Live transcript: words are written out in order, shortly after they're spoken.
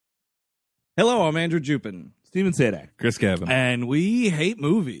Hello, I'm Andrew Jupin. Steven Sadak. Chris Gavin. And we hate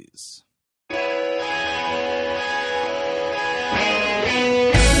movies.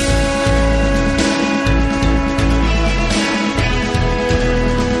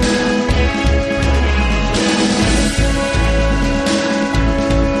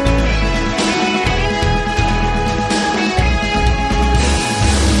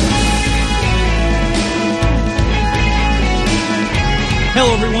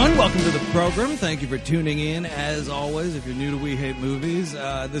 Hello, everyone. Welcome to the program. Thank you for tuning in. As always, if you're new to We Hate Movies,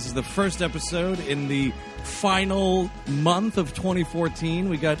 this is the first episode in the final month of 2014.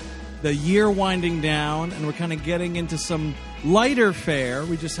 We got the year winding down, and we're kind of getting into some lighter fare.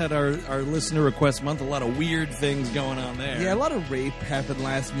 We just had our listener request month. A lot of weird things going on there. Yeah, a lot of rape happened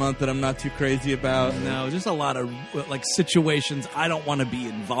last month that I'm not too crazy about. No, just a lot of like situations I don't want to be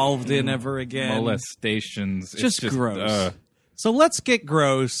involved in ever again. Molestations. Just gross. So let's get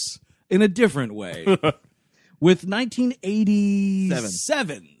gross in a different way. With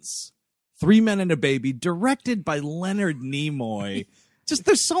 1987's Three Men and a Baby, directed by Leonard Nimoy. Just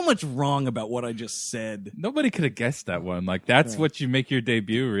there's so much wrong about what I just said. Nobody could have guessed that one. Like, that's what you make your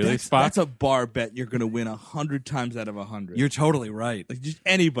debut, really, Spock? That's a bar bet you're going to win 100 times out of 100. You're totally right. like just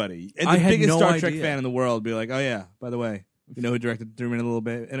anybody. And I the had biggest no Star Trek idea. fan in the world be like, oh yeah, by the way, you know who directed Three Men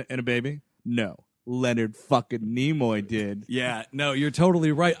and a Baby? No. Leonard fucking Nimoy did. Yeah, no, you're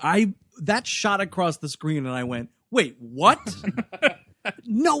totally right. That shot across the screen and I went, wait, what?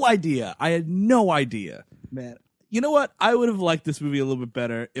 No idea. I had no idea. Man, you know what? I would have liked this movie a little bit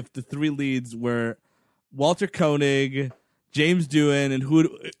better if the three leads were Walter Koenig, James Doohan, and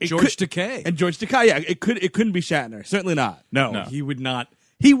George Takei. And George Takei. Yeah, it couldn't be Shatner. Certainly not. No, he would not.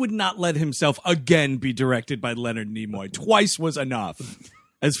 He would not let himself again be directed by Leonard Nimoy. Twice was enough,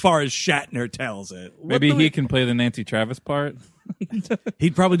 as far as Shatner tells it. Maybe he can play the Nancy Travis part.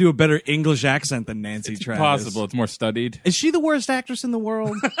 He'd probably do a better English accent than Nancy Travis. Possible. It's more studied. Is she the worst actress in the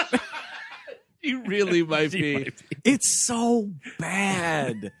world? He really might be. It's so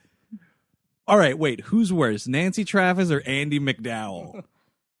bad. All right, wait. Who's worse, Nancy Travis or Andy McDowell?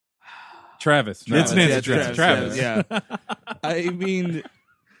 Travis. No, It's Nancy Travis. Travis. Yeah. I mean,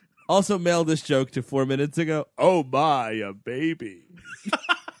 also mailed this joke to 4 minutes ago. Oh my, a baby.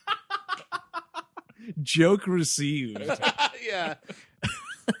 Joke received. Yeah.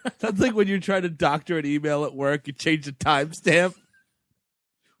 Sounds like when you're trying to doctor an email at work, you change the timestamp.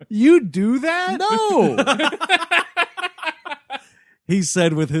 You do that? No. He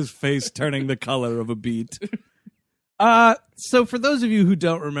said with his face turning the color of a beet. So for those of you who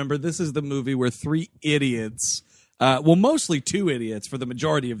don't remember, this is the movie where three idiots, mostly two idiots for the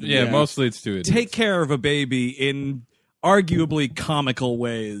majority of the movie, Mostly it's two idiots. take care of a baby in arguably comical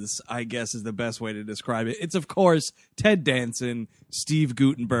ways, I guess is the best way to describe it. It's, of course, Ted Danson, Steve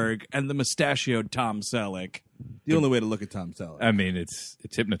Guttenberg, and the mustachioed Tom Selleck. The only way to look at Tom Selleck. I mean, it's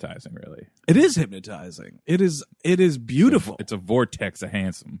hypnotizing, really. It is hypnotizing. It is beautiful. It's a vortex of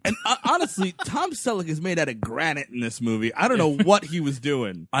handsome. And honestly, Tom Selleck is made out of granite in this movie. I don't know what he was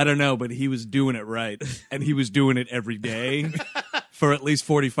doing. I don't know, but he was doing it right. And he was doing it every day for at least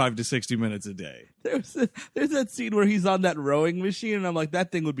 45 to 60 minutes a day. There's that scene where he's on that rowing machine, and I'm like,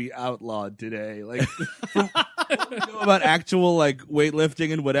 that thing would be outlawed today. Like, you know about actual like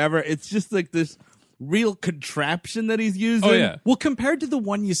weightlifting and whatever. It's just like this real contraption that he's using. Oh, yeah. Well, compared to the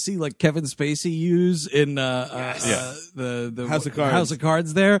one you see like Kevin Spacey use in the House of Cards. House of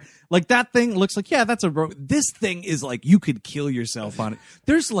Cards there, like that thing looks like, that's this thing is like you could kill yourself on it.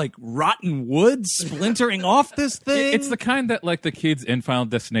 There's like rotten wood splintering off this thing. It's the kind that, like, the kids in Final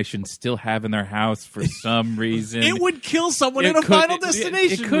Destination still have in their house for some reason. It would kill someone in a Final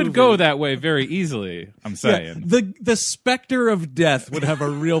Destination It could movie. go that way very easily, I'm saying. The specter of death would have a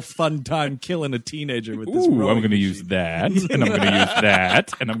real fun time killing a teenager with this. Ooh, rowing I'm going to machine. use that, and I'm going to use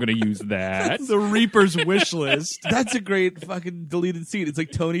that, and I'm going to use that. The Reaper's wish list. That's a great fucking deleted scene. It's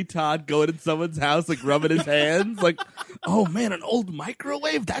like Tony Todd going in someone's house, like rubbing his hands, like, oh man, an old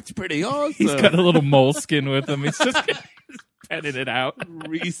microwave? That's pretty awesome. He's got a little moleskin with him. He's just petting it out.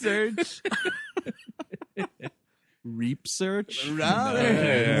 research. Reap search. Ah,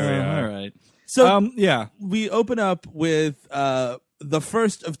 there you go. All right. So yeah. we open up with the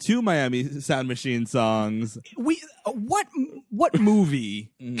first of two Miami Sound Machine songs. What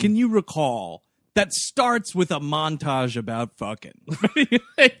movie can you recall that starts with a montage about fucking?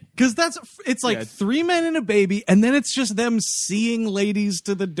 Because it's like three men and a baby, and then it's just them seeing ladies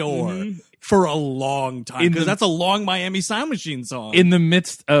to the door for a long time. Because that's a long Miami Sound Machine song. In the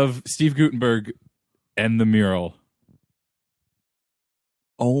midst of Steve Guttenberg and the mural.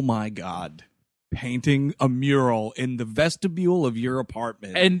 Oh my God. painting a mural in the vestibule of your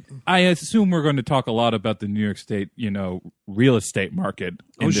apartment. And I assume we're going to talk a lot about the New York State, real estate market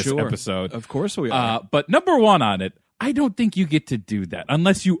in this sure. episode. Of course we are. But number one on it, I don't think you get to do that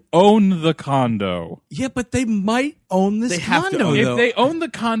unless you own the condo. Yeah, but they might own this They have to condo, own it. though. If they own the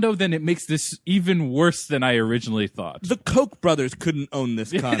condo, then it makes this even worse than I originally thought. The Koch brothers couldn't own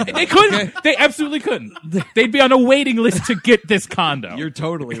this condo. They couldn't. They absolutely couldn't. They'd be on a waiting list to get this condo. You're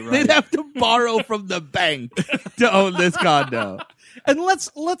totally right. They'd have to borrow from the bank to own this condo. And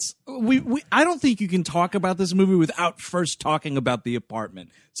we I don't think you can talk about this movie without first talking about the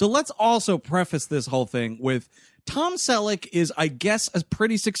apartment. So let's also preface this whole thing with Tom Selleck is, I guess, a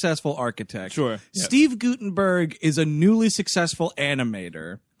pretty successful architect. Sure. Yeah. Steve Guttenberg is a newly successful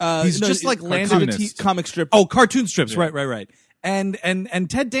animator. He's just like landed a cartoonist. comic strip. Oh, cartoon strips. Right. And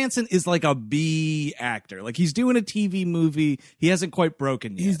Ted Danson is like a B actor. Like he's doing a TV movie. He hasn't quite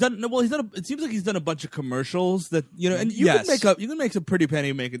broken yet. He's done well. It seems like he's done a bunch of commercials that and you Yes. can make some pretty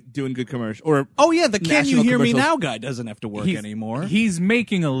penny doing good commercial. Or Oh yeah, the Can You national Hear Me commercials. Now guy doesn't have to work anymore. He's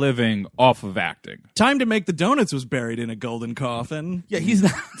making a living off of acting. Time to Make the Donuts was buried in a golden coffin. yeah, he's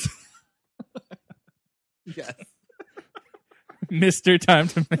not. Yes. Mr. Time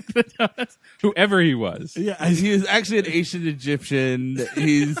to Make the Donuts, whoever he was. Yeah, He is actually an ancient Egyptian.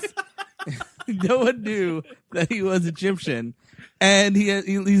 He's no one knew that he was Egyptian, and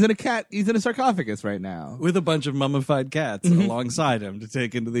he's in a sarcophagus right now. with a bunch of mummified cats alongside him to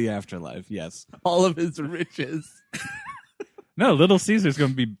take into the afterlife. Yes. All of his riches. No, Little Caesar's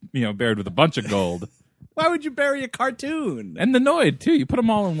going to be, buried with a bunch of gold. Why would you bury a cartoon? And the Noid, too. You put them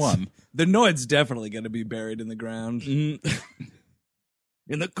all in one. The Noid's definitely going to be buried in the ground. In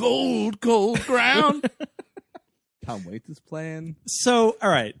the cold, cold ground. Tom Waits is playing. So, all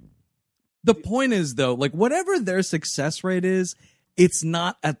right. The point is, though, like whatever their success rate is, it's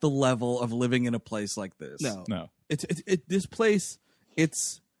not at the level of living in a place like this. No. This place,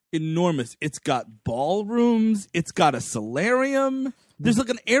 it's enormous. It's got ballrooms. It's got a solarium. There's like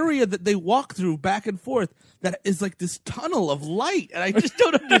an area that they walk through back and forth that is like this tunnel of light, and I just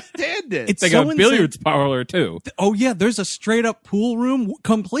don't understand it. It's They so got a insane. billiards parlor, too. Oh yeah, there's a straight up pool room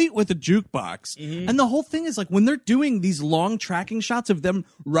complete with a jukebox. And the whole thing is like when they're doing these long tracking shots of them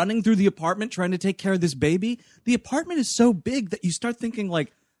running through the apartment trying to take care of this baby, the apartment is so big that you start thinking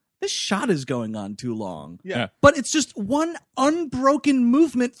like this shot is going on too long. Yeah. But it's just one unbroken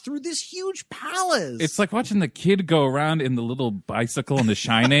movement through this huge palace. It's like watching the kid go around in the little bicycle in The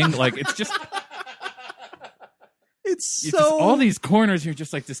Shining. Like, it's just all these corners. You're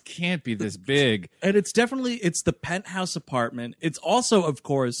just like, this can't be this big. And it's the penthouse apartment. It's also, of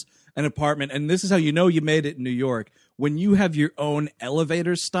course, an apartment. And this is how you know you made it in New York. When you have your own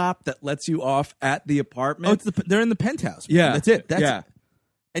elevator stop that lets you off at the apartment. They're in the penthouse. Yeah. That's it. Yeah.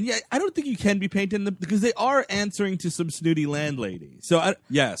 And yeah, I don't think you can be painting them because they are answering to some snooty landlady. So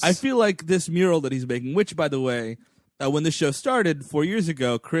Yes. I feel like this mural that he's making, which by the way, when this show started 4 years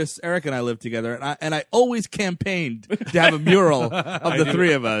ago, Chris, Eric, and I lived together, and I always campaigned to have a mural of the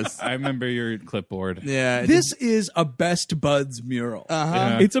three of us. I remember your clipboard. Yeah, This is a Best Buds mural.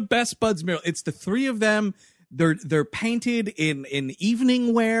 Yeah. It's a Best Buds mural. It's the three of them. They're painted in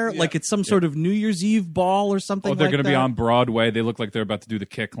evening wear, like it's some sort of New Year's Eve ball or something. Oh, they're like going to that. be on Broadway. They look like they're about to do the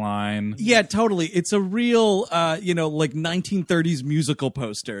kick line. Yeah, totally. It's a real, like 1930s musical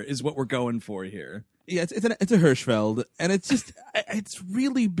poster is what we're going for here. Yeah, it's a Hirschfeld, and it's just it's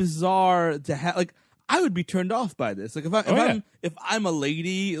really bizarre to have. Like, I would be turned off by this. Like, if I'm a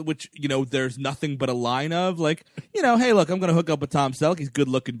lady, which there's nothing but a line of like, hey, look, I'm gonna hook up with Tom Selleck. He's a good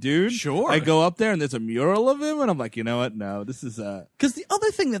looking dude. Sure. I go up there and there's a mural of him, and I'm like, you know what? No, this is Because the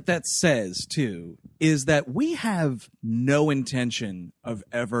other thing that says, too, is that we have no intention of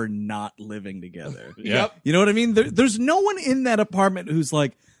ever not living together. Yeah. You know what I mean? There's no one in that apartment who's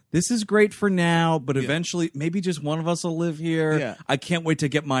like, this is great for now, but eventually maybe just one of us will live here. Yeah. I can't wait to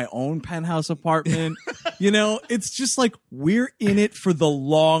get my own penthouse apartment. It's just like we're in it for the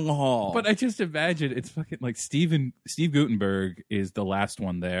long haul. But I just imagine it's fucking like Steve Guttenberg is the last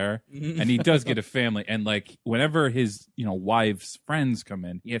one there, and he does get a family. And like whenever his wife's friends come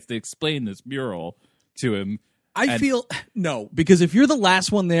in, he has to explain this mural to him. I feel no, because if you're the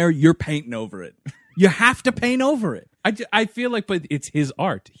last one there, you're painting over it. You have to paint over it. I feel like, but it's his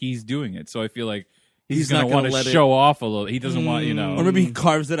art. He's doing it, so I feel like he's not going to gonna want let to it- show off a little. He doesn't want or maybe he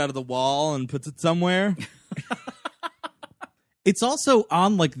carves it out of the wall and puts it somewhere. It's also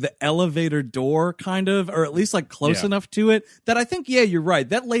on like the elevator door, kind of, or at least like close Yeah. enough to it that I think, yeah, you're right.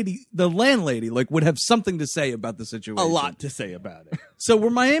 That lady, the landlady, like would have something to say about the situation. A lot to say about it. So we're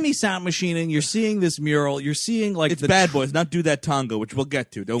Miami sound machining. You're seeing this mural. You're seeing like It's the Bad Boys, not Do That Tango, which we'll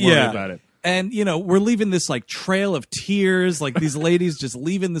get to. Don't worry about it. And, we're leaving this like trail of tears, like these ladies just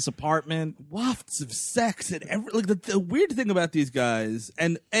leaving this apartment. Wafts of sex and like the weird thing about these guys,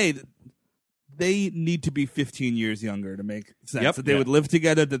 and they need to be 15 years younger to make sense. Yep. That they would live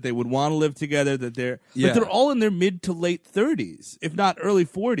together, that they would want to live together, that they're they're all in their mid to late 30s, if not early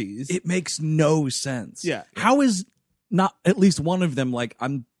 40s. It makes no sense. Yeah. How is not at least one of them like,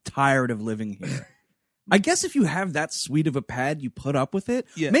 I'm tired of living here? I guess if you have that sweet of a pad, you put up with it.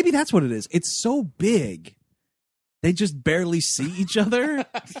 Yeah. Maybe that's what it is. It's so big. They just barely see each other.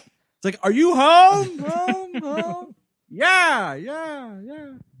 It's like, are you home? Home? Yeah.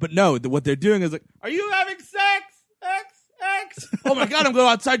 But no, what they're doing is like, are you having sex? X. Oh my God, I'm going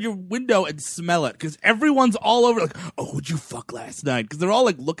outside your window and smell it. Because everyone's all over like, oh, who'd you fuck last night? Because they're all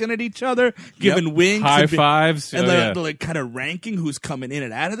like looking at each other, giving winks. High fives. And they're like kind of ranking who's coming in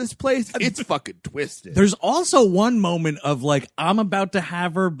and out of this place. It's fucking twisted. There's also one moment of like, I'm about to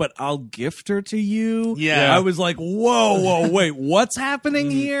have her, but I'll gift her to you. Yeah. I was like, whoa, wait, what's happening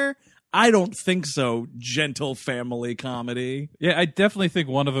here? I don't think so, gentle family comedy. Yeah, I definitely think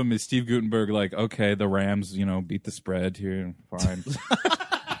one of them is Steve Guttenberg. Like, okay, the Rams, beat the spread here. Fine.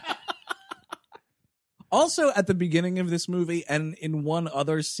 Also, at the beginning of this movie, and in one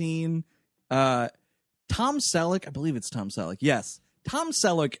other scene, Tom Selleck, I believe it's Tom Selleck. Yes, Tom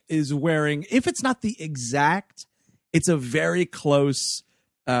Selleck is wearing, if it's not the exact, it's a very close,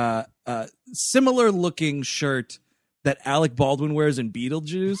 similar looking shirt that Alec Baldwin wears in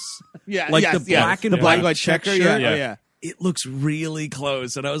Beetlejuice. Yeah, like yes, the black and the black white white checker. shirt. Yeah. Oh, yeah. It looks really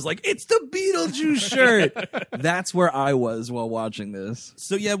close, and I was like, it's the Beetlejuice shirt. That's where I was while watching this.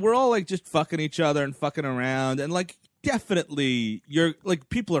 So yeah, we're all like just fucking each other and fucking around, and like definitely you're like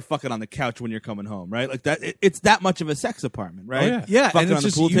people are fucking on the couch when you're coming home, right? Like that, it's that much of a sex apartment, right? Oh, yeah, fucking and it's on the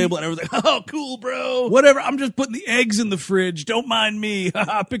just pool table, and everyone's like, "Oh, cool, bro." Whatever, I'm just putting the eggs in the fridge. Don't mind me.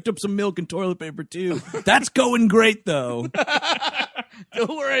 I picked up some milk and toilet paper too. That's going great though. Don't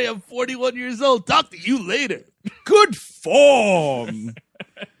worry, I'm 41 years old. Talk to you later. Good form.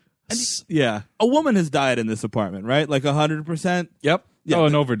 Yeah. A woman has died in this apartment, right? Like 100%. Yep. Yeah,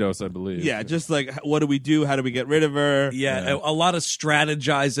 an overdose, I believe. Yeah, just like, what do we do? How do we get rid of her? Yeah, a lot of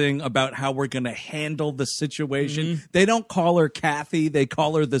strategizing about how we're going to handle the situation. Mm-hmm. They don't call her Kathy. They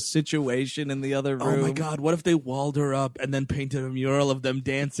call her the situation in the other room. Oh my God, what if they walled her up and then painted a mural of them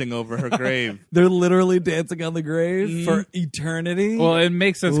dancing over her grave? They're literally dancing on the grave for eternity. Well, it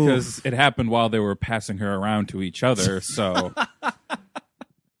makes sense because it happened while they were passing her around to each other, so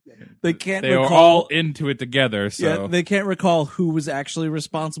they can't they were recall. all into it together. So Yeah, they can't recall who was actually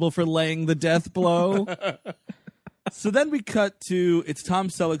responsible for laying the death blow. So then we cut to it's Tom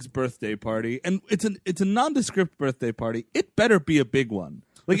Selleck's birthday party, and it's a nondescript birthday party. It better be a big one.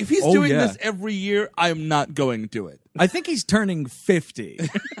 Like if he's doing yeah. this every year, I'm not going to it. I think he's turning 50.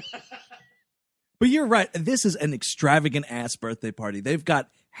 But you're right. This is an extravagant ass birthday party. They've got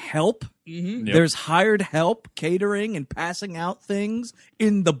help. Yep. There's hired help, catering, and passing out things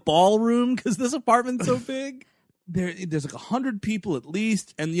in the ballroom because this apartment's so big. There's like 100 people at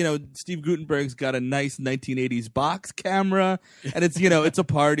least, and Steve Guttenberg's got a nice 1980s box camera, and it's a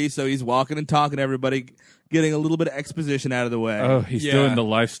party, so he's walking and talking to everybody, getting a little bit of exposition out of the way. Oh, he's Yeah. doing the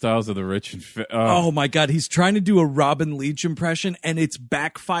lifestyles of the rich and Oh my God, he's trying to do a Robin Leach impression, and it's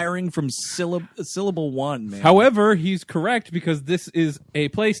backfiring from syllable one, man. However, he's correct because this is a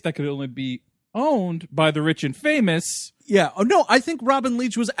place that could only be owned by the rich and famous. Yeah. Oh no, I think Robin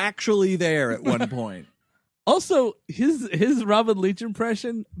Leach was actually there at one point. Also, his Robin Leach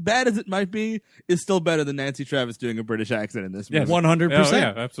impression, bad as it might be, is still better than Nancy Travis doing a British accent in this movie. Yes. 100%. Oh,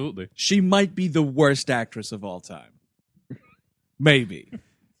 yeah, absolutely. She might be the worst actress of all time. Maybe.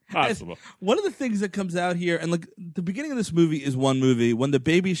 Possible. One of the things that comes out here, and like the beginning of this movie is one movie. When the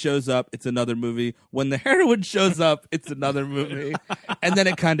baby shows up, it's another movie. When the heroine shows up, it's another movie. And then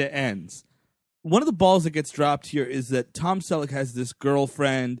it kind of ends. One of the balls that gets dropped here is that Tom Selleck has this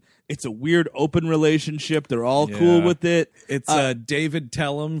girlfriend. It's a weird open relationship. They're all cool Yeah. with it. It's David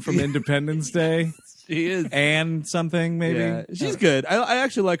Tellum from Independence Day. She is. And something, maybe. Yeah, she's good. I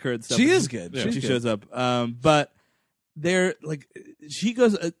actually like her and stuff. She is good. When She's she good. shows up. But they're like, she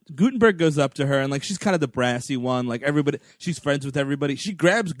goes. Gutenberg goes up to her, and like she's kind of the brassy one. Like everybody, she's friends with everybody. She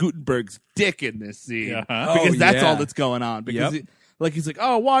grabs Gutenberg's dick in this scene Yeah. because Oh, that's yeah. all that's going on. Because Yep. he's like,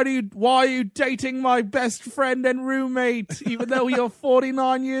 oh, why are you dating my best friend and roommate, even though you're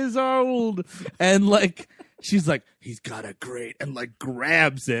 49 years old? And like, she's like, he's got a great, and like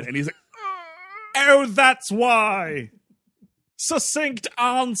grabs it, and he's like, Oh, that's why. Succinct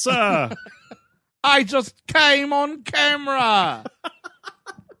answer. I just came on camera.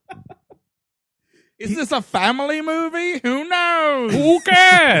 Is this a family movie? Who knows? Who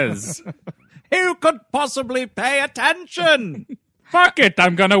cares? Who could possibly pay attention? Fuck it,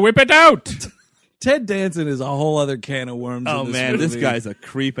 I'm gonna whip it out. Ted Danson is a whole other can of worms. Oh, in this man, this movie. guy's a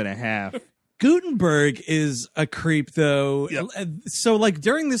creep and a half. Gutenberg is a creep, though. Yep. So, like,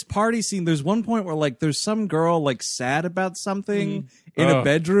 during this party scene, there's one point where, like, there's some girl, like, sad about something in a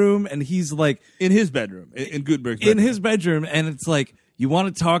bedroom, and he's, like... In his bedroom. In Gutenberg's In bedroom. his bedroom, and it's like, you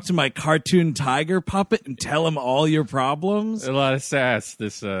want to talk to my cartoon tiger puppet and tell him all your problems? A lot of sass.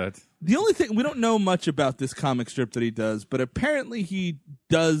 The only thing, we don't know much about this comic strip that he does, but apparently he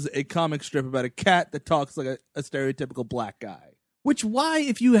does a comic strip about a cat that talks like a stereotypical black guy. Which, why,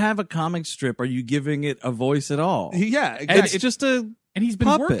 if you have a comic strip, are you giving it a voice at all? Yeah, And exactly. It's just a... And he's been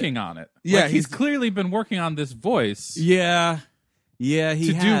puppet. working on it. Yeah, Like, he's clearly been working on this voice Yeah, he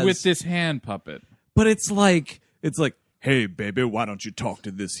to has. do with this hand puppet. But it's like, hey, baby, why don't you talk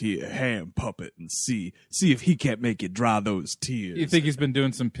to this here hand puppet and see if he can't make you dry those tears? You think he's been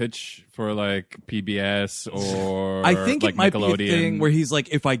doing some pitch for like PBS or I think like it might Nickelodeon? be a thing where he's like,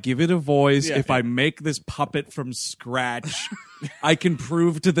 if I give it a voice, Yeah. if I make this puppet from scratch, I can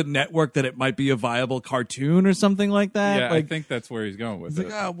prove to the network that it might be a viable cartoon or something like that. Yeah, I like, think that's where he's going with It's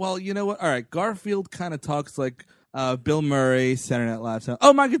it. like, oh, well, you know what? All right, Garfield kind of talks like Bill Murray, Saturday Night Live. So,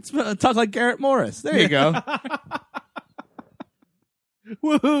 oh, Mike, it's talk like Garrett Morris. There you go.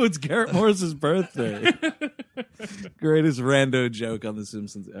 woohoo, it's Garrett Morris's birthday. Greatest rando joke on The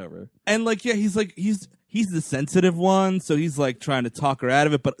Simpsons ever. And like, yeah, he's the sensitive one, so he's like trying to talk her out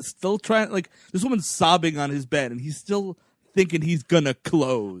of it, but still trying. Like, this woman's sobbing on his bed, and he's still thinking he's gonna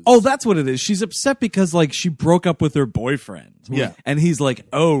close. Oh, that's what it is. She's upset because like she broke up with her boyfriend. Yeah. And he's like,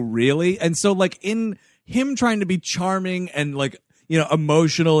 "Oh, really?" And so like in him trying to be charming and like, you know,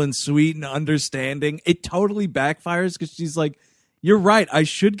 emotional and sweet and understanding, it totally backfires because she's like, "You're right. I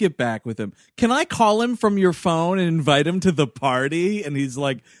should get back with him. Can I call him from your phone and invite him to the party?" And he's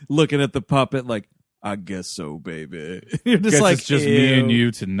like looking at the puppet like, "I guess so, baby." You're just Guess like, it's just me and "Ew."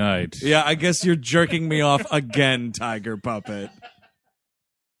 you tonight. Yeah, I guess you're jerking me off again, Tiger Puppet.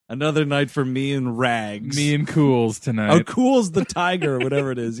 Another night for me and Rags. Me and Cools tonight. Oh, Cool's the tiger, or whatever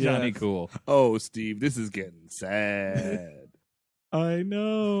it is. Yeah. Johnny Cool. Oh, Steve, this is getting sad. I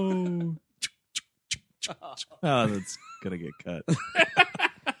know. Oh, that's gonna get cut.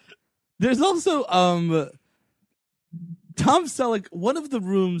 There's also Tom Selleck. One of the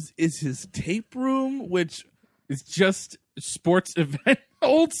rooms is his tape room, which It's just sports event,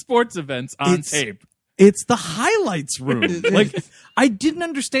 old sports events on It's- tape. It's the highlights room. Like, I didn't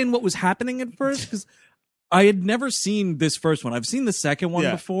understand what was happening at first because I had never seen this first one. I've seen the second one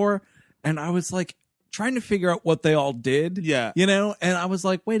Yeah. before, and I was like trying to figure out what they all did. Yeah. You know, and I was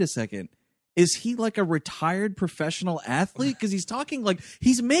like, wait a second. Is he like a retired professional athlete? Because he's talking like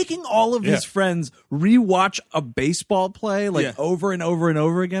he's making all of his Yeah. friends rewatch a baseball play like Yeah. over and over and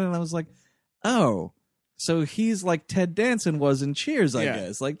over again. And I was like, oh, so he's like Ted Danson was in Cheers, I Yeah.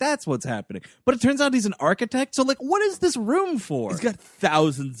 guess. Like that's what's happening. But it turns out he's an architect. So like, what is this room for? he's got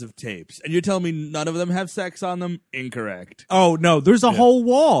thousands of tapes, and you're telling me none of them have sex on them? Incorrect. Oh no, there's a whole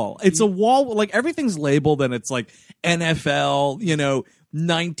wall. It's a wall, like everything's labeled and it's like NFL, you know,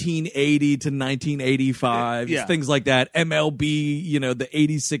 1980 to 1985, Yeah. things like that. MLB, you know, the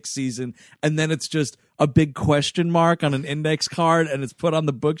 86 season. And then it's just a big question mark on an index card and it's put on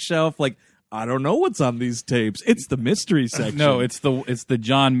the bookshelf. Like, I don't know what's on these tapes. It's the mystery section. No, it's the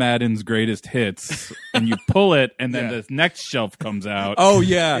John Madden's greatest hits, and you pull it, and then Yeah. the next shelf comes out. Oh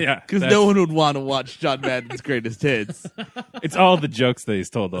yeah. yeah, Because that's- no one would want to watch John Madden's greatest hits. it's all the jokes that he's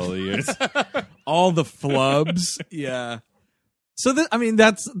told all the years. All the flubs. Yeah. So I mean,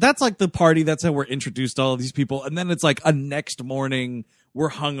 that's like the party. That's how we're introduced to all of these people, and then it's like a next morning. We're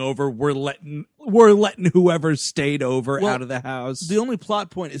hungover. We're letting whoever stayed over Well, out of the house. The only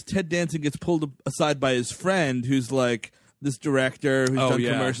plot point is Ted Danson gets pulled aside by his friend, who's like this director who's Oh, done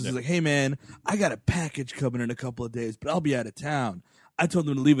yeah. commercials. He's like, "Hey man, I got a package coming in a couple of days, but I'll be out of town. I told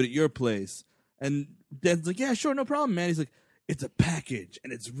them to leave it at your place." And Danson's like, "Yeah, sure, no problem, man." He's like, "It's a package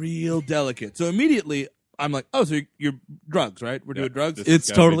and it's real delicate." So immediately I'm like, "Oh, so you're drugs, right? We're doing drugs." this- it's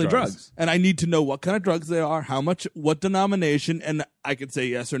gotta be totally drugs. drugs. And I need to know what kind of drugs they are, how much, what denomination, and I can say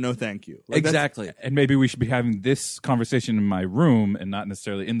yes or no, thank you. Like, that's- Exactly. And maybe we should be having this conversation in my room and not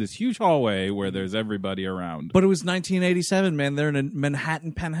necessarily in this huge hallway where there's everybody around. But it was 1987, man. They're in a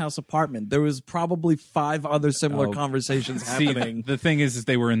Manhattan penthouse apartment. There was probably 5 other similar Oh. conversations See, happening. the thing is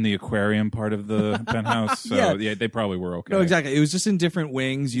they were in the aquarium part of the penthouse, so Yeah. yeah, they probably were okay. No, exactly. It was just in different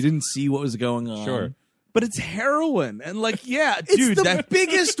wings. You didn't see what was going on. Sure. but it's heroin, and like, yeah, It's dude, the that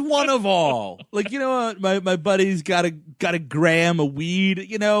biggest one of all. like, you know what, my buddy's got a gram of weed.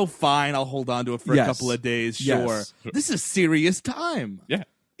 You know, fine, I'll hold on to it for Yes. a couple of days. Yes. Sure, this is serious time. Yeah.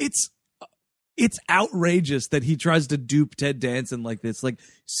 It's outrageous that he tries to dupe Ted Danson like this, like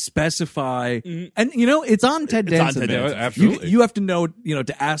specify, and you know it's on Ted It's on Danson. Ted man. Danson. Absolutely. You have to know,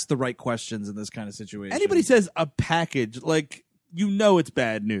 to ask the right questions in this kind of situation. Anybody says a package, like, you know it's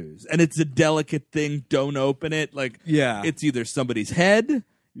bad news, and it's a delicate thing. Don't open it. Like, Yeah. it's either somebody's head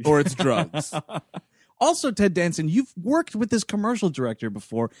or it's drugs. Also, Ted Danson, you've worked with this commercial director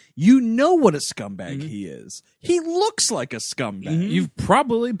before. You know what a scumbag he is. He looks like a scumbag. You've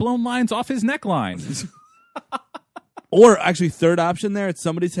probably blown lines off his neckline. Or actually, third option there, it's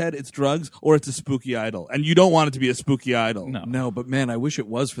somebody's head, it's drugs, or it's a spooky idol, and you don't want it to be a spooky idol. No. No, but man, I wish it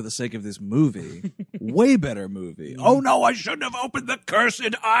was for the sake of this movie. Way better movie. Oh no, I shouldn't have opened the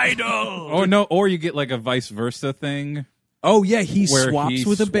cursed idol. Or you get like a vice versa thing Oh yeah, he where swaps he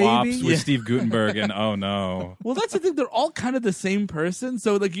with a swaps baby. with Steve Gutenberg, and oh no. Well, that's the thing. They're all kind of the same person.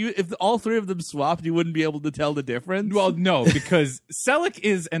 So, like, if all three of them swapped, you wouldn't be able to tell the difference. Well, no, because Selleck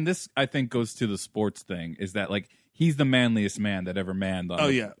is, and this I think goes to the sports thing, is that like he's the manliest man that ever manned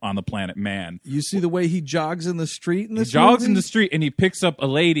on the planet man. You see the way he jogs in the street in He this jogs movie? in the street and he picks up a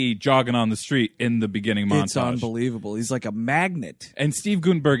lady jogging on the street in the beginning montage. It's unbelievable. He's like a magnet. And Steve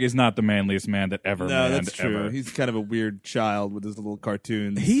Gutenberg is not the manliest man that ever no, manned that's true. ever. He's kind of a weird child with his little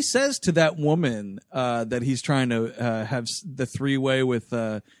cartoons. He says to that woman that he's trying to have the three-way with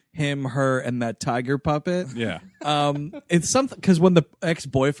him, her, and that tiger puppet. Yeah. It's something because when the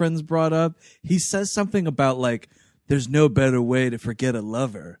ex-boyfriend's brought up, he says something about like, "There's no better way to forget a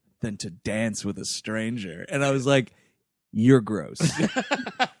lover than to dance with a stranger," and I was like, "You're gross.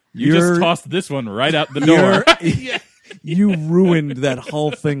 You You're- just tossed this one right out the door. You ruined that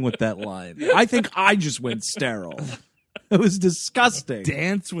whole thing with that line. I think I just went sterile. It was disgusting.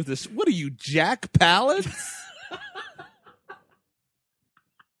 Dance with this. What are you, Jack Palance?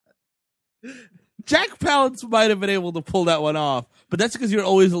 Jack Palance might have been able to pull that one off, but that's because you're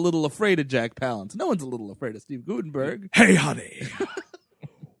always a little afraid of Jack Palance. No one's a little afraid of Steve Gutenberg. Hey, honey,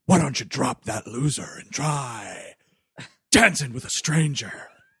 why don't you drop that loser and try dancing with a stranger?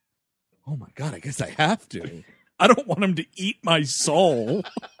 Oh my God, I guess I have to. I don't want him to eat my soul.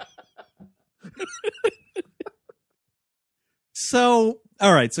 So,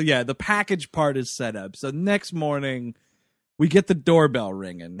 all right. So, yeah, the package part is set up. So, next morning, we get the doorbell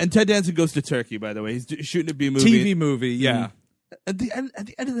ringing. And Ted Danson goes to Turkey, by the way. He's shooting a B movie. TV movie, yeah. At the end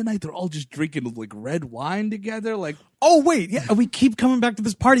of the night, they're all just drinking like red wine together. Like, Oh, wait. Yeah, we keep coming back to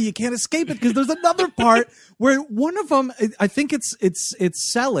this party. You can't escape it because there's another part where one of them, I think it's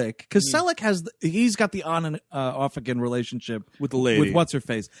Selleck, because Selleck he's got the on and off again relationship with the lady. with what's her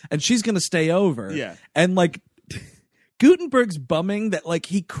face, and she's going to stay over. Yeah. And like, Gutenberg's bumming that like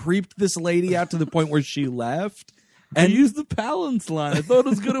he creeped this lady out to the point where she left. And use the Palance line. I thought it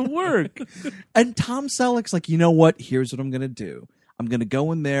was going to work. And Tom Selleck's like, you know what? Here's what I'm going to do. I'm going to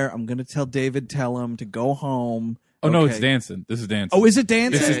go in there. I'm going to tell David Tellum to go home. Oh, no, Okay. it's Danson. This is Danson. Oh, is it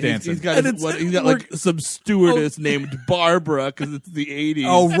Danson? This is Danson. He's got, And it's- he's got like some stewardess named Barbara because it's the 80s.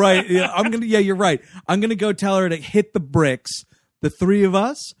 Oh, right. Yeah, you're right. I'm going to go tell her to hit the bricks. The three of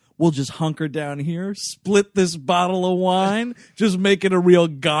us will just hunker down here, split this bottle of wine, just make it a real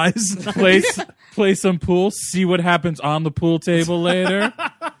guy's night. Play some pool, see what happens on the pool table later.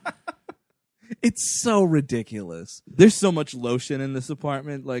 It's so ridiculous. There's so much lotion in this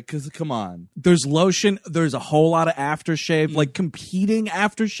apartment. Like, because come on. There's lotion. There's a whole lot of aftershave, like competing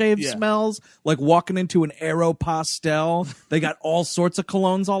aftershave Yeah. smells. Like walking into an Aeropostale. They got all sorts of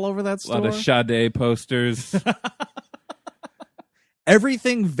colognes all over that A store. lot of Sade posters.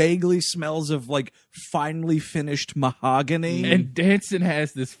 Everything vaguely smells of like finely finished mahogany. And Danson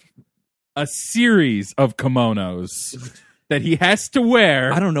has a series of kimonos that he has to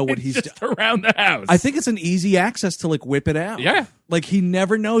wear. I don't know what he's just around the house. I think it's an easy access to like whip it out. Yeah. Like he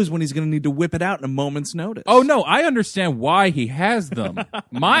never knows when he's going to need to whip it out in a moment's notice. Oh no, I understand why he has them.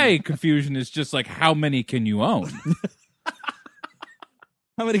 My confusion is just like, how many can you own?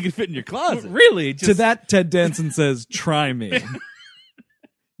 How many can fit in your closet? Really? Just, to that, Ted Danson says, "Try me,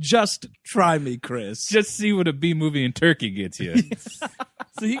 just try me, Chris." just see what a B movie in Turkey gets you.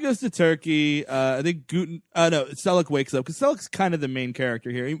 So he goes to Turkey. I think Selleck wakes up because Selleck's kind of the main character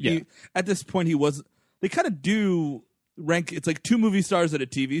here. He, at this point, they kind of do rank. It's like two movie stars and a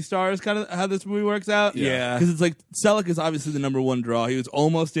TV star is kind of how this movie works out. Yeah. Because it's like Selleck is obviously the number one draw. He was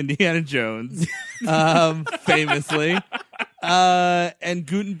almost Indiana Jones, famously. And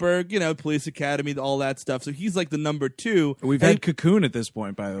Gutenberg, police academy, all that stuff. So he's like the number 2. We've And had Cocoon at this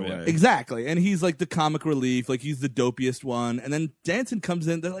point, by the way. Exactly. And he's like the comic relief, like he's the dopiest one. And then Danson comes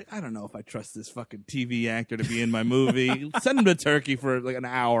in, they're like, I don't know if I trust this fucking TV actor to be in my movie. Send him to Turkey for like an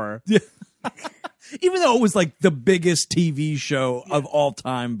hour. Even though it was like the biggest TV show of all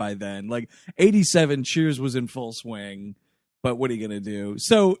time by then. Like 87, Cheers was in full swing. But what are you going to do?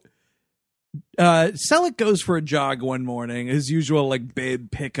 So Selleck goes for a jog one morning, his usual like babe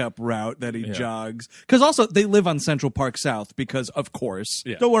pickup route that he jogs. Because also they live on Central Park South because, of course.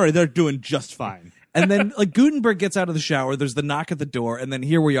 Yeah. Don't worry, they're doing just fine. And then like Gutenberg gets out of the shower. There's the knock at the door. And then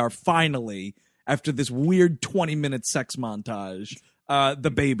here we are finally, after this weird 20-minute sex montage.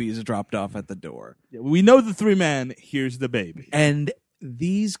 The baby is dropped off at the door. Yeah, we know the 3-man. Here's the baby. And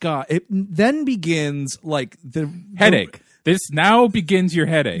these guys, it then begins like the Headache. This now begins your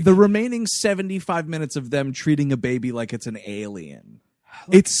headache. The remaining 75 minutes of them treating a baby like it's an alien.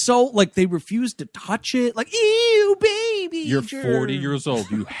 It's so like they refuse to touch it. Like, ew, baby. You're 40 years old.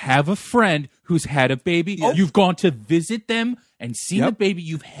 You have a friend who's had a baby. You've gone to visit them and seen the baby.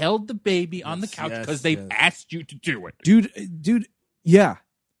 You've held the baby on the couch because they've asked you to do it. Dude, yeah.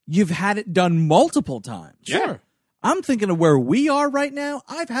 You've had it done multiple times. Sure. I'm thinking of where we are right now.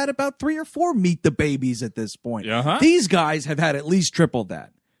 I've had about 3 or 4 meet the babies at this point. Uh-huh. These guys have had at least triple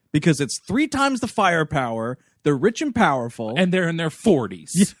that because it's 3 times the firepower. They're rich and powerful. And they're in their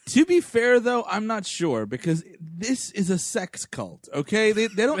 40s. To be fair, though, I'm not sure because this is a sex cult, okay? They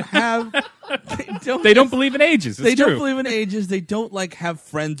don't have... They don't believe in ages. It's They true. don't believe in ages. They don't, like, have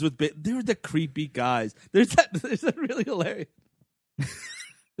friends with... They're the creepy guys. There's that really hilarious...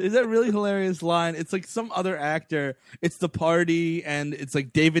 There's that really hilarious line. It's like some other actor. It's the party, and it's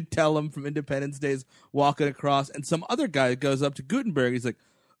like David Tellum from Independence Day is walking across, and some other guy goes up to Gutenberg. He's like,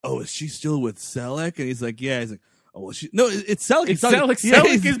 "Oh, is she still with Selleck?" And he's like, "Yeah." He's like, "Oh, well, it's Selleck. It's Selleck.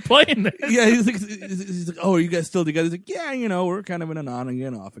 Selleck is playing this. Yeah, he's like, "Oh, are you guys still together?" He's like, "Yeah, we're kind of in an on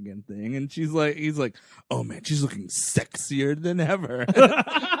again, off again thing." And he's like, "Oh man, she's looking sexier than ever."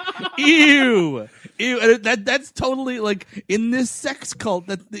 Ew. And that's totally like in this sex cult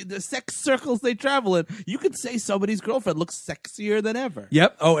that the sex circles they travel in. You could say somebody's girlfriend looks sexier than ever.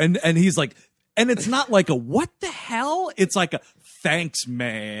 Yep. Oh, and he's like, and it's not like a what the hell? It's like a thanks,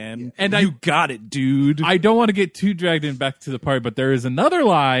 man. And you got it, dude. I don't want to get too dragged in back to the party, but there is another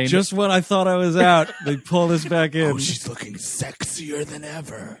line. Just when I thought I was out, they pull this back in. Oh, she's looking sexier than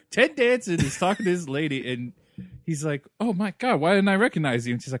ever. Ted Danson is talking to his lady, and he's like, "Oh my God, why didn't I recognize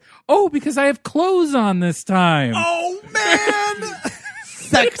you?" And she's like, "Oh, because I have clothes on this time." Oh man.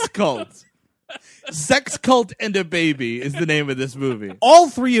 Sex cult. Sex Cult and a Baby is the name of this movie. All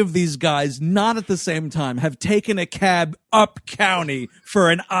 3 of these guys, not at the same time, have taken a cab up county for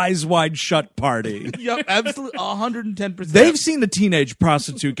an Eyes Wide Shut party. Yep, absolutely, 110%. They've seen a teenage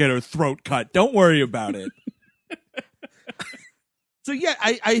prostitute get her throat cut. Don't worry about it. So yeah,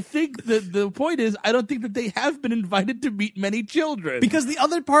 I think the point is I don't think that they have been invited to meet many children. Because the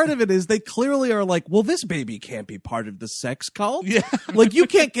other part of it is they clearly are like, well, this baby can't be part of the sex cult. Yeah. Like, you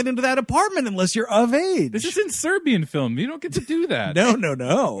can't get into that apartment unless you're of age. This is in Serbian film. You don't get to do that.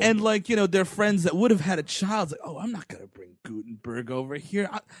 No. And like, their friends that would have had a child, like, oh, I'm not going to bring Gutenberg over here.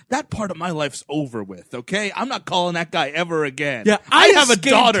 That part of my life's over with, okay? I'm not calling that guy ever again. Yeah, I have escaped- a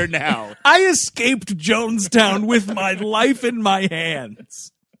daughter now. I escaped Jonestown with my life in my hands.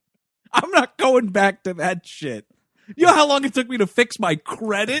 I'm not going back to that shit. You know how long it took me to fix my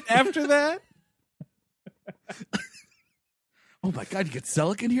credit after that? Oh my God, you get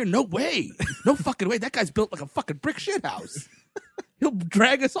Selleck in here? No way. No fucking way. That guy's built like a fucking brick shit house. He'll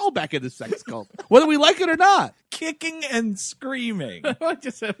drag us all back into sex cult, whether we like it or not. Kicking and screaming. I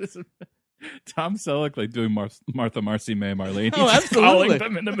just have this Tom Selleck like doing Martha, Marcy, May, Marlene. Oh, He's just absolutely. calling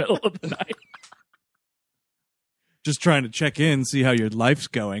them in the middle of the night. Just trying to check in, see how your life's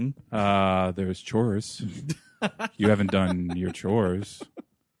going. There's chores. You haven't done your chores.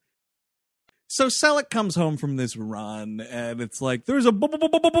 So Selleck comes home from this run, and it's like, there's a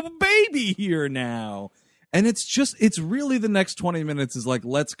baby here now. And it's really the next 20 minutes is like,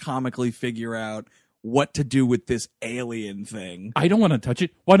 let's comically figure out what to do with this alien thing. I don't want to touch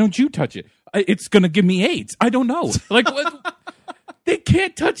it. Why don't you touch it? It's going to give me AIDS. I don't know. Like, what? They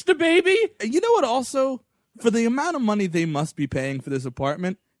can't touch the baby? You know what also? For the amount of money they must be paying for this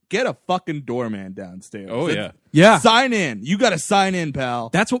apartment, get a fucking doorman downstairs. Oh, yeah. Yeah. Sign in. You got to sign in, pal.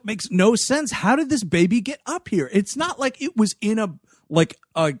 That's what makes no sense. How did this baby get up here? It's not like it was in a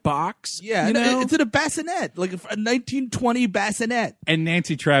box. Yeah, you know? it's in a bassinet, like a 1920 bassinet. And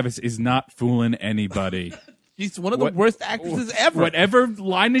Nancy Travis is not fooling anybody. She's one of the worst actresses ever. Whatever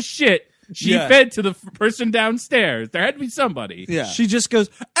line of shit She Yeah. fed to the person downstairs. There had to be somebody. Yeah. She just goes,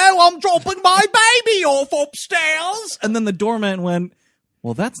 "Oh, I'm dropping my baby off upstairs." And then the doorman went,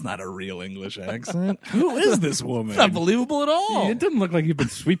 "Well, that's not a real English accent. Who is this woman?" It's not believable at all. It doesn't look like you've been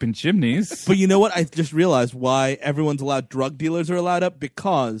sweeping chimneys. But you know what? I just realized why everyone's allowed. Drug dealers are allowed up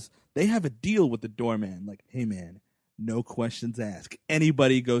because they have a deal with the doorman. Like, hey man, no questions asked.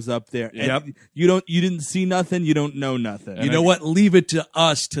 Anybody goes up there. Yep. And you didn't see nothing. You don't know nothing. You know what? Leave it to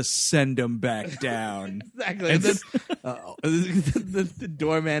us to send them back down. Exactly. And then, the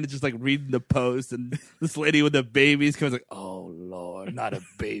doorman is just like reading the post, and this lady with the babies comes like, "Oh Lord, not a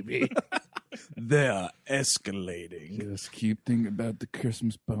baby." They're escalating. Just keep thinking about the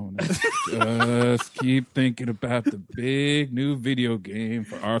Christmas bonus. Just keep thinking about the big new video game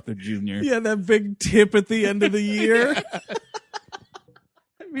for Arthur Jr. Yeah, that big tip at the end of the year.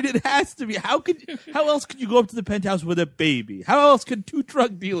 I mean, it has to be. How else could you go up to the penthouse with a baby? How else could two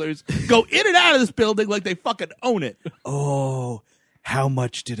drug dealers go in and out of this building like they fucking own it? Oh, how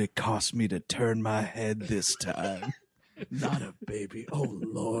much did it cost me to turn my head this time? Not a baby. Oh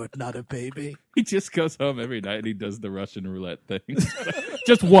Lord, not a baby. He just goes home every night and he does the Russian roulette thing.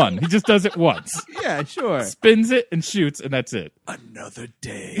 Just one. He just does it once. Yeah, sure. Spins it and shoots, and that's it. Another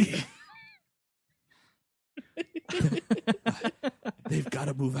day. They've got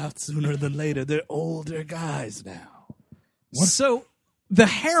to move out sooner than later. They're older guys now. So the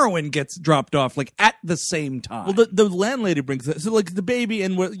heroin gets dropped off like at the same time. Well, the landlady brings it. So, like, the baby,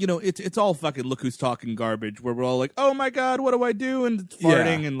 and we're, it's all fucking look who's talking garbage, where we're all like, oh my God, what do I do? And it's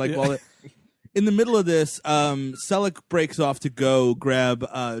farting, Yeah. and like, Yeah. all that. In the middle of this, Selleck breaks off to go grab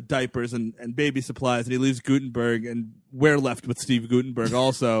diapers and baby supplies, and he leaves Gutenberg, and we're left with Steve Gutenberg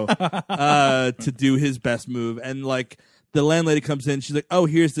also to do his best move. And like, the landlady comes in, she's like, "Oh,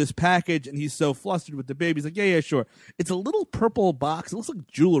 here's this package," and he's so flustered with the baby. He's like, "Yeah, sure." It's a little purple box. It looks like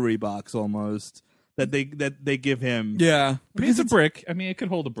a jewelry box almost that they give him. yeah. I mean, it's a brick. I mean, it could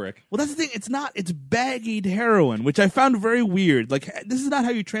hold a brick. Well, that's the thing. It's not. It's baggied heroin, which I found very weird. Like, this is not how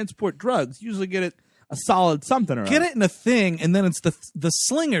you transport drugs. You usually get it a solid something or Get other. it in a thing, and then it's the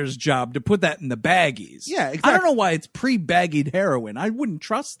slinger's job to put that in the baggies. Yeah, I exactly. don't know why it's pre-baggied heroin. I wouldn't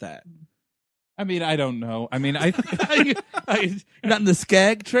trust that. I mean, I don't know. I mean, I You're not in the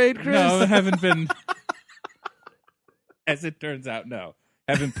skag trade, Chris? no, I haven't been. As it turns out, no.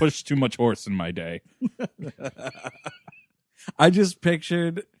 Haven't pushed too much horse in my day. I just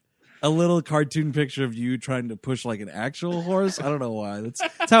pictured a little cartoon picture of you trying to push like an actual horse. I don't know why. That's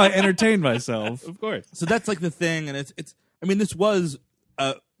how I entertain myself. Of course. So that's like the thing, and it's. I mean, this was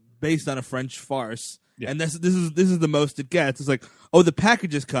based on a French farce, Yeah. and this is the most it gets. It's like, oh, the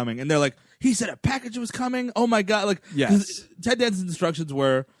package is coming, and they're like, he said a package was coming. Oh my God! Like, Yes. 'cause Ted Danson's instructions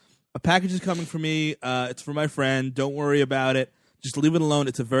were, a package is coming for me. It's for my friend. Don't worry about it. Just leave it alone.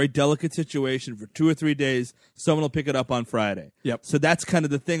 It's a very delicate situation for 2 or 3 days. Someone will pick it up on Friday. Yep. So that's kind of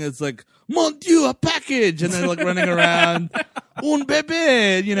the thing. It's like, mon Dieu, a package, and they're like running around, un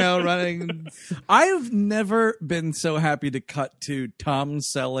bébé, running. I've never been so happy to cut to Tom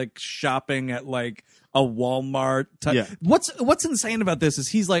Selleck shopping at like a Walmart. Yeah. What's insane about this is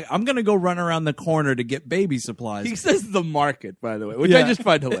he's like, I'm gonna go run around the corner to get baby supplies. He says the market, by the way, which I Yeah. just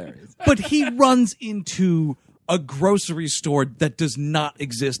find hilarious. But he runs into a grocery store that does not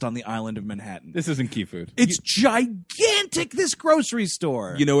exist on the island of Manhattan. This isn't key food. It's gigantic, this grocery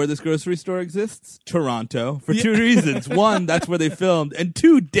store. You know where this grocery store exists? Toronto, for 2 reasons. One, that's where they filmed. And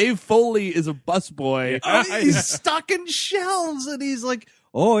 2, Dave Foley is a busboy. He's stocking shelves, and he's like,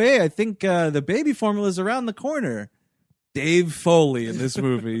 "Oh, hey, I think the baby formula is around the corner." Dave Foley in this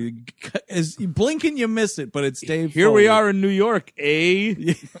movie is you blink and you miss it, but it's Dave. Here Foley. we are in New York,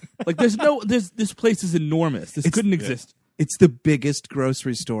 eh? Like, this place is enormous. This couldn't exist. It's the biggest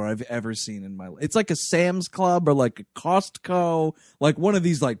grocery store I've ever seen in my life. It's like a Sam's Club or like a Costco, like one of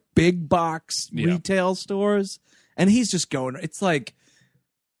these like big box retail stores. And he's just going, it's like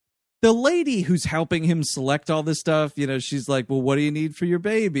the lady who's helping him select all this stuff, she's like, "Well, what do you need for your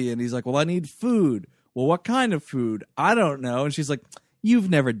baby?" And he's like, "Well, I need food." "Well, what kind of food?" "I don't know." And she's like, "You've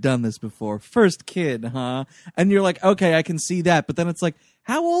never done this before. First kid, huh?" And you're like, "Okay, I can see that." But then it's like,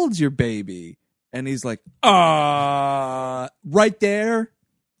 "How old's your baby?" And he's like, right there,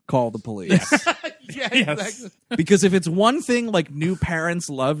 call the police." Yeah, Yes. exactly. Because if it's one thing like new parents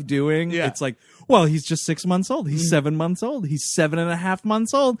love doing, Yeah. it's like, Well, he's just 6 months old. He's 7 months old. He's 7.5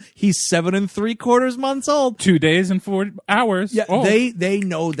 months old. He's 7 3/4 months old. 2 days and 4 hours. Yeah, Oh. they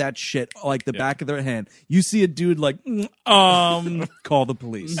know that shit like the back of their hand. You see a dude like, call the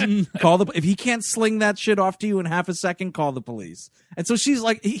police. If he can't sling that shit off to you in half a second, call the police. And so she's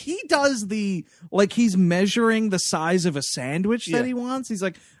like, he does he's measuring the size of a sandwich that he wants. He's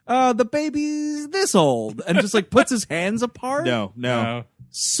like, the baby's this old, and just like puts his hands apart. No.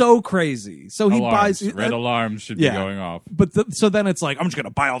 So crazy. So he buys Red alarms should be going off. But so then it's like, I'm just gonna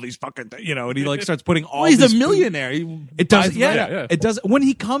buy all these fucking and he like starts putting all. Well, he's these a millionaire. He It does, buys yeah, yeah. It does. When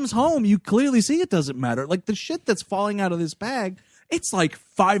he comes home, you clearly see it doesn't matter. Like the shit that's falling out of this bag, it's like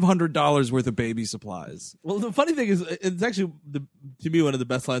 $500 worth of baby supplies. Well, the funny thing is, it's actually to me one of the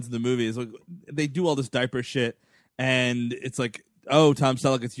best lines in the movie is like they do all this diaper shit, and it's like, oh, Tom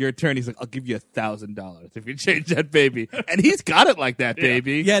Selleck, it's your turn. He's like, I'll give you $1,000 if you change that baby, and he's got it like that,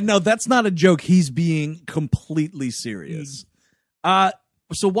 baby. Yeah, no, that's not a joke. He's being completely serious.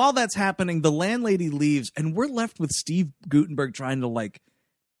 So while that's happening, the landlady leaves, and we're left with Steve Guttenberg trying to like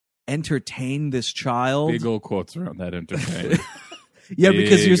entertain this child. Big old quotes around that entertainment. Yeah,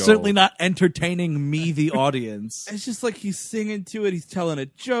 because Big you're certainly old. not entertaining me, the audience. It's just like he's singing to it. He's telling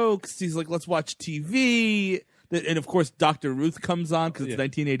it jokes. He's like, let's watch TV. And of course, Dr. Ruth comes on because it's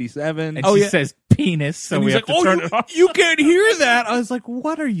 1987. And Oh, she yeah. says penis, so And we he's have like, to turn you, it off. you can't hear that. I was like,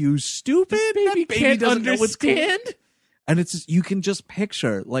 what are you, stupid? That baby doesn't know what's going on. And it's just, you can just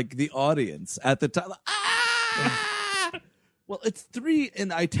picture like the audience at the time. Ah! Well, it's 3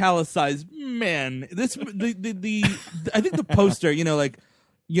 in italicized. Man, this the I think the poster, you'll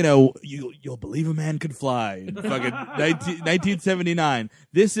believe a man could fly. Fucking 1979.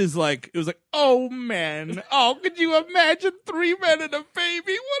 This is like, it was like, oh man, oh, could you imagine 3 men and a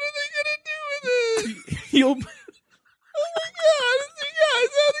baby? What are they gonna do with it? You'll Oh my god, guys,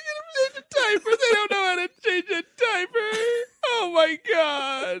 how are they gonna change a diaper? They don't know how to change a diaper. Oh my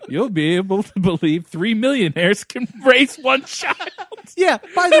god. You'll be able to believe 3 millionaires can raise one child. Yeah,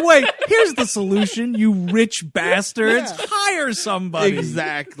 by the way, here's the solution, you rich bastards. Yeah. Hire somebody.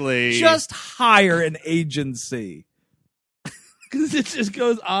 Exactly. Just hire an agency. because it just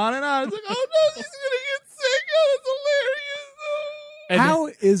goes on and on. It's like, oh no, she's gonna get sick. Oh, that's hilarious. Oh. How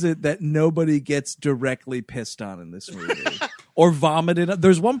is it that nobody gets directly pissed on in this movie? Or vomited?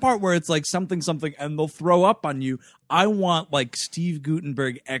 There's one part where it's like something, and they'll throw up on you. I want like Steve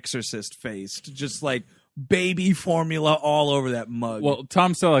Guttenberg exorcist face to just like baby formula all over that mug. Well,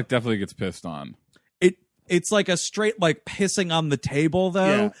 Tom Selleck definitely gets pissed on. It's like a straight like pissing on the table though.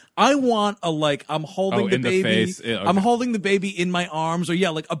 Yeah. I want a like I'm holding the in the baby. face. Yeah, okay. I'm holding the baby in my arms or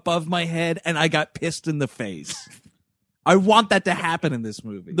like above my head and I got pissed in the face. I want that to happen in this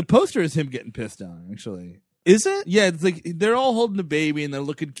movie. The poster is him getting pissed on, actually. Is it? Yeah, it's like they're all holding the baby and they're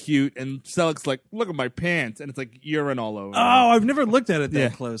looking cute, and Selleck's like, "Look at my pants," and it's like urine all over. Oh, I've never looked at it that Yeah.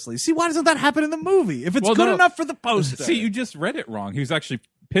 closely. See, why doesn't that happen in the movie? If it's Well, good no. enough for the poster. See, you just read it wrong. He was actually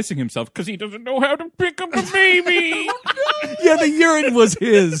pissing himself because he doesn't know how to pick up a baby. yeah, the urine was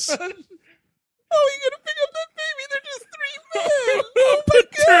his. Oh, you gonna pick up that baby? They're just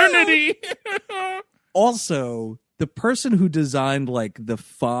 3 men. Paternity. Also, the person who designed like the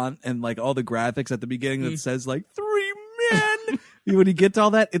font and like all the graphics at the beginning that says like 3 men, when you get to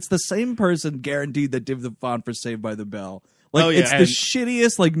all that, it's the same person guaranteed that did the font for Saved by the Bell. Like Oh, yeah. it's the And-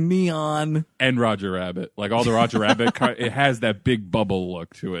 shittiest like neon. And Roger Rabbit. Like all the Roger Rabbit, it has that big bubble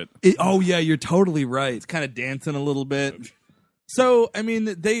look to it. Oh yeah, you're totally right. Kind of dancing a little bit. So, I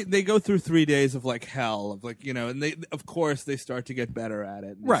mean, they go through 3 days of like hell, of like, and they, of course, they start to get better at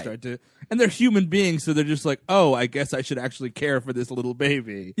it. And they Right. and they're human beings, so they're just like, oh, I guess I should actually care for this little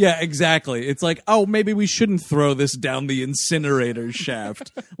baby. Yeah, exactly. It's like, oh, maybe we shouldn't throw this down the incinerator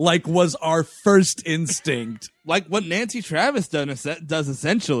shaft, like was our first instinct. Like what Nancy Travis does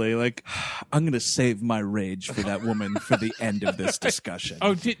essentially. Like, I'm going to save my rage for that woman for the end of this discussion.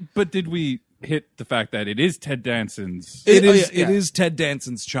 Oh, did we hit the fact that it is Ted Danson's? It Oh, is. yeah, It yeah. is Ted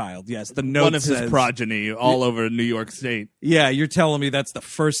Danson's child. Yes, the note one of says, his progeny all over New York State. Yeah, you're telling me that's the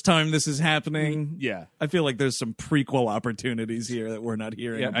first time this is happening. Yeah. I feel like there's some prequel opportunities here that we're not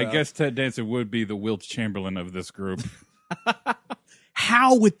hearing. Yeah, I about. guess Ted Danson would be the Wilt Chamberlain of this group.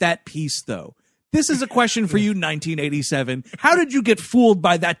 How with that piece though? This is a question for you, 1987. How did you get fooled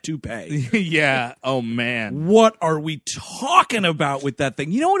by that toupee? Yeah. Oh man. What are we talking about with that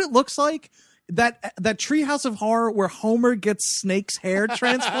thing? You know what it looks like? That Treehouse of Horror where Homer gets Snake's hair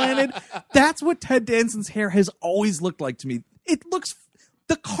transplanted. That's what Ted Danson's hair has always looked like to me. It looks.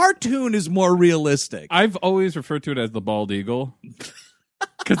 The cartoon is more realistic. I've always referred to it as the bald eagle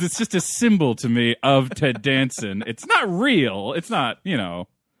because it's just a symbol to me of Ted Danson. It's not real. It's not,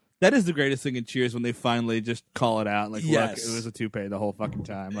 That is the greatest thing in Cheers when they finally just call it out. Like, Yes. look, it was a toupee the whole fucking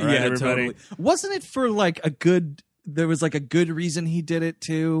time. All right, everybody. Totally. Wasn't it for like there was like a good reason he did it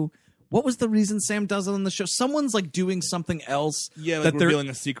too? What was the reason Sam does it on the show? Someone's like doing something else. Yeah, like that they're revealing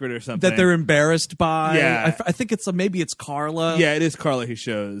a secret or something. that they're embarrassed by. Yeah. I think it's maybe it's Carla. Yeah, it is Carla he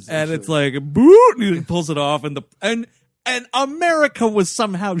shows. And actually. it's like boot, and he pulls it off, and and America was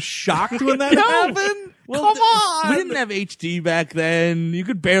somehow shocked when that happened. Well, Come on, we didn't have HD back then. You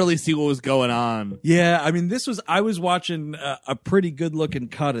could barely see what was going on. Yeah, I mean, I was watching a pretty good looking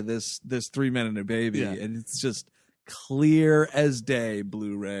cut of this 3 Men and a Baby, Yeah. and it's just clear as day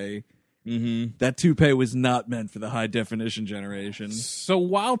Blu-ray. Mm-hmm. That toupee was not meant for the high definition generation. So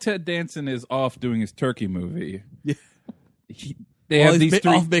while Ted Danson is off doing his turkey movie, Yeah. they Well, have he's these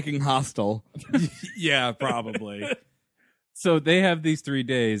three. off making Hostel. Yeah, probably. So they have these 3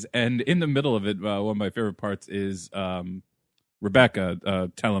 days, and in the middle of it, one of my favorite parts is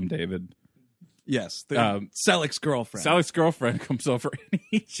Rebecca. Tell him, David. Yes, Selleck's girlfriend. Sally's girlfriend comes over, and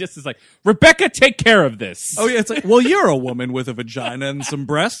he just is like, "Rebecca, take care of this." Oh yeah, it's like, well, you're a woman with a vagina and some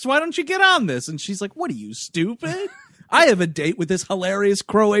breasts. Why don't you get on this? And she's like, what are you, stupid? I have a date with this hilarious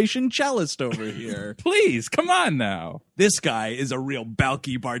Croatian cellist over here. Please, come on now. This guy is a real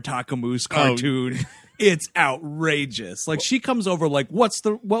Balki Bartakamus cartoon. It's outrageous. Like she comes over like, what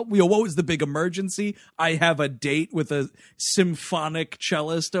was the big emergency? I have a date with a symphonic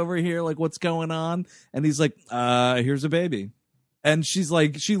cellist over here. Like, what's going on? And he's like, here's a baby. And she's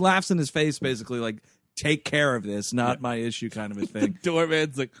like, she laughs in his face, basically like, take care of this, not my issue kind of a thing.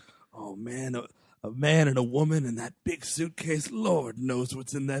 Doorman's like, oh man, a man and a woman in that big suitcase. Lord knows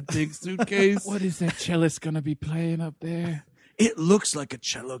what's in that big suitcase. What is that cellist gonna be playing up there? It looks like a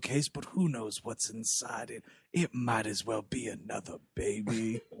cello case, but who knows what's inside it? It might as well be another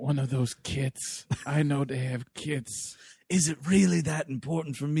baby. One of those kits. I know they have kits. Is it really that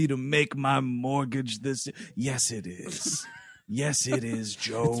important for me to make my mortgage this? Yes, it is. Yes, it is,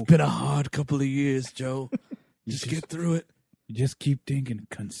 Joe. It's been a hard couple of years, Joe. Just get through it. You just keep thinking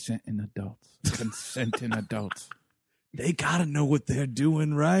consenting adults. Consenting adults. They gotta know what they're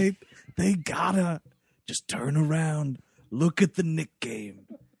doing, right? They gotta just turn around. Look at the Knick game.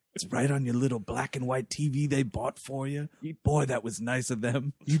 It's right on your little black and white TV they bought for you. Boy, that was nice of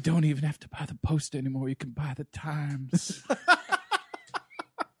them. You don't even have to buy the Post anymore. You can buy the Times.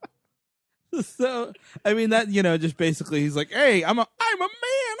 So, I mean, that, just basically he's like, hey, I'm a man. How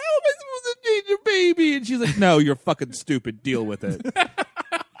am I supposed to change your baby? And she's like, no, you're fucking stupid. Deal with it.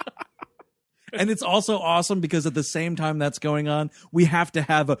 And it's also awesome because at the same time that's going on, we have to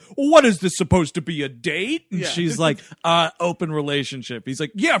have what is this supposed to be, a date? And Yeah. she's like, open relationship. He's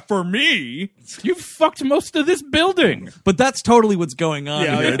like, yeah, for me. You fucked most of this building. But that's totally what's going on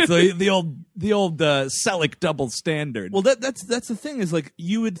Yeah, here. yeah. It's the old Selleck double standard. Well, that's the thing is like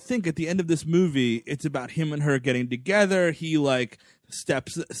you would think at the end of this movie it's about him and her getting together. He like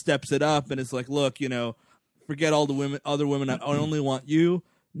steps it up and it's like, look, forget all the other women. I only want you.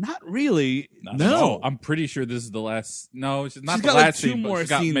 Not really. No. I'm pretty sure this is the last. No, it's not She's the got, like, last 2 scene. more But she's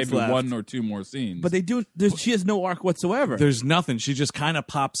got scenes maybe left. 1 or 2 more scenes. But she has no arc whatsoever. There's nothing. She just kind of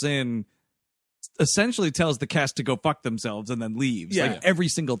pops in, essentially tells the cast to go fuck themselves and then leaves. Yeah. Like every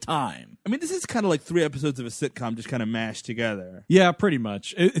single time. I mean, this is kind of like 3 episodes of a sitcom just kind of mashed together. Yeah, pretty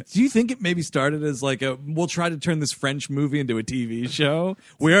much. Do you think it maybe started as like we'll try to turn this French movie into a TV show?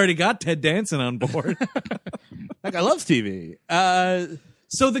 We already got Ted Danson on board. Like, I love TV.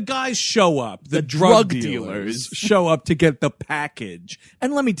 So the guys show up, the drug drug dealers. dealers show up to get the package.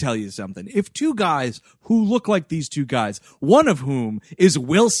 And let me tell you something. If 2 guys who look like these 2 guys, one of whom is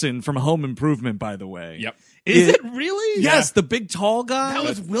Wilson from Home Improvement, by the way. Yep. Is it really? Yes, the big tall guy. That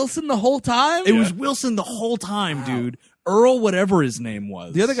was Wilson the whole time? It was Wilson the whole time, dude. Earl, whatever his name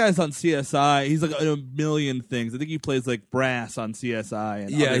was. The other guy's on CSI. He's like in a million things. I think he plays like brass on CSI. And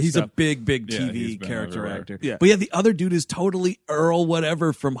Yeah, other he's stuff. a big Yeah, he's TV been character everywhere. actor. Yeah. But yeah, the other dude is totally Earl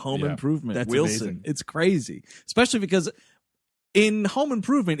whatever from Home Yeah, Improvement. that's Wilson. amazing. It's crazy. Especially because in Home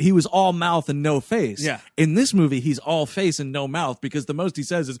Improvement, he was all mouth and no face. Yeah. In this movie, he's all face and no mouth because the most he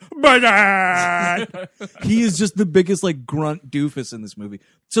says is, "Banana!" He is just the biggest like grunt doofus in this movie.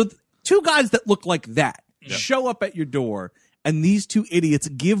 So 2 guys that look like that show up at your door and these 2 idiots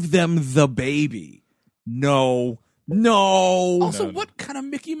give them the baby. No. Also, No. what kind of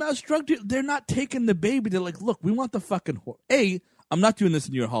Mickey Mouse drug deal? They're not taking the baby. They're like, look, we want the fucking I'm not doing this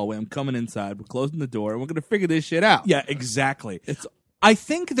in your hallway. I'm coming inside. We're closing the door. And we're going to figure this shit out. Yeah, exactly. It's I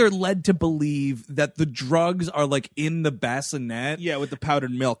think they're led to believe that the drugs are like in the bassinet. Yeah, with the powdered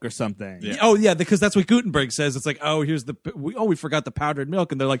milk or something. Yeah. Oh yeah, because that's what Gutenberg says. It's like, oh, here's we forgot the powdered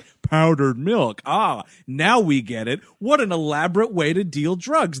milk, and they're like, powdered milk. Ah, now we get it. What an elaborate way to deal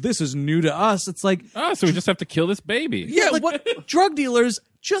drugs. This is new to us. It's like, Oh, so we just have to kill this baby. yeah, like what drug dealers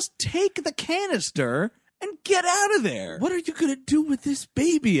just take the canister and get out of there. What are you going to do with this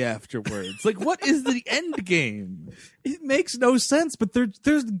baby afterwards? Like, what is the end game? It makes no sense, but they're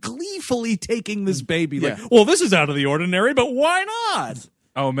gleefully taking this baby. Like, Yeah. well, this is out of the ordinary, but why not?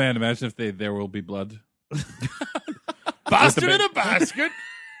 Oh man, imagine if There Will Be Blood. Bastard in a basket.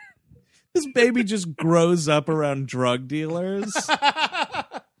 This baby just grows up around drug dealers.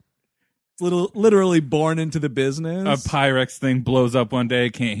 Literally born into the business. A Pyrex thing blows up one day,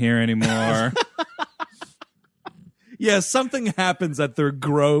 can't hear anymore. Yeah, something happens at their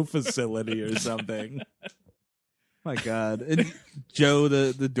grow facility or something. My God. And Joe,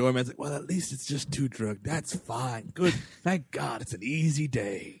 the doorman's like, well, at least it's just 2 drugs. That's fine. Good. Thank God. It's an easy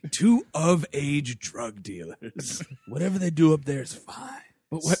day. 2 of-age drug dealers. Whatever they do up there is fine.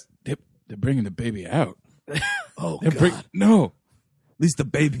 But what? They're bringing the baby out. Oh, They're God. No. At least the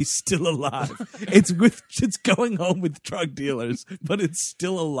baby's still alive. It's going home with drug dealers, but it's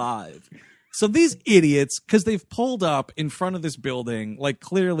still alive. So these idiots, because they've pulled up in front of this building, like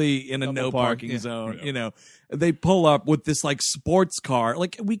clearly in a Double no park, parking yeah. zone, you know, they pull up with this like sports car.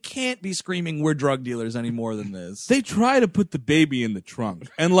 Like we can't be screaming we're drug dealers any more than this. They try to put the baby in the trunk.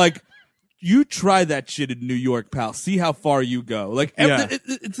 And, like, you try that shit in New York, pal. See how far you go. Like, Yeah.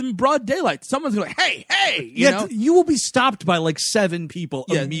 it's in broad daylight. Someone's going to like, hey, you know? You will be stopped by like 7 people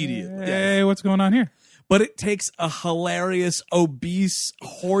Yeah. immediately. Hey, what's going on here? But it takes a hilarious, obese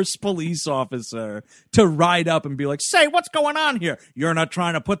horse police officer to ride up and be like, say, what's going on here? You're not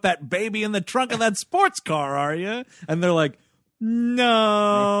trying to put that baby in the trunk of that sports car, are you? And they're like,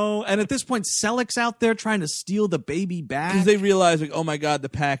 no. And at this point, Selleck's out there trying to steal the baby back. Because they realize, like, oh my God, the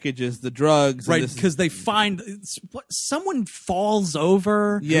package is the drugs. and Right, this is- because they find someone falls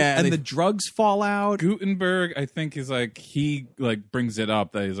over, Yeah, and they- the drugs fall out. Gutenberg, I think, is like he like brings it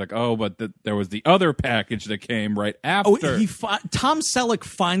up that he's like, oh, but there was the other package that came right Oh, after. Tom Selleck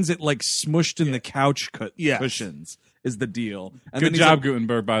finds it like smushed in the couch Yes. cushions. Is the deal? And Good then he's job, like,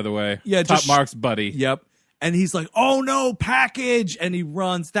 Gutenberg. By the way, Yeah, top just- marks, buddy. Yep. And he's like, oh no, package. And he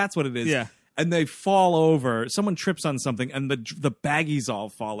runs. That's what it is. Yeah. And they fall over. Someone trips on something and the baggies all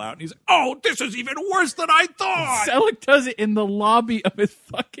fall out. And he's like, oh, this is even worse than I thought. Selleck does it in the lobby of his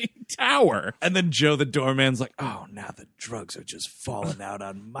fucking tower. And then Joe the doorman's like, oh, now the drugs are just falling out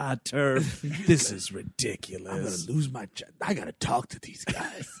on my turf. This is I'm ridiculous. going to lose my job. I got to talk to these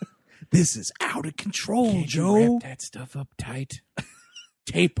guys. This is out of control, Joe. that stuff up tight.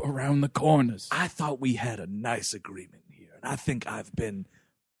 Tape around the corners. I thought we had a nice agreement here. And I think I've been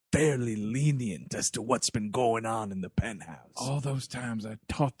fairly lenient as to what's been going on in the penthouse. All those times I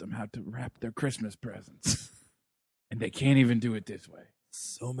taught them how to wrap their Christmas presents. And they can't even do it this way.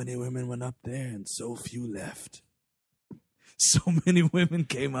 So many women went up there and so few left. So many women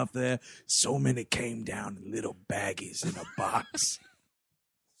came up there. So many came down in little baggies in a box.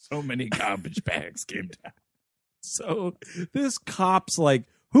 So many garbage bags came down. So this cop's like,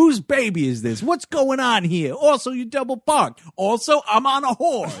 whose baby is this? What's going on here? Also, you double parked. Also, I'm on a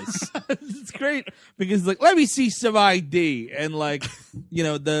horse. It's great because, like, let me see some ID. And, like, you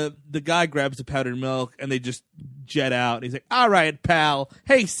know, the guy grabs the powdered milk and they just jet out. And he's like, all right, pal.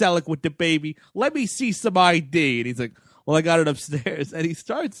 Hey, Selleck with the baby. Let me see some ID. And he's like, well, I got it upstairs. And he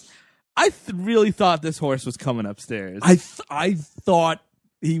starts. I really thought this horse was coming upstairs. I thought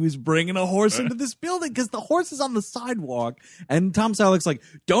he was bringing a horse into this building because the horse is on the sidewalk. And Tom Selleck's like,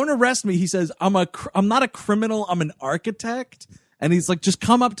 don't arrest me. He says, I'm not a criminal. I'm an architect. And he's like, just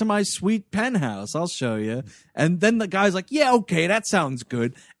come up to my sweet penthouse. I'll show you. And then the guy's like, yeah, okay, that sounds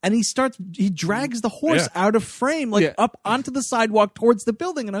good. And he drags the horse out of frame, like Yeah. up onto the sidewalk towards the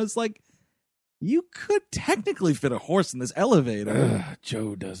building. And I was like, you could technically fit a horse in this elevator.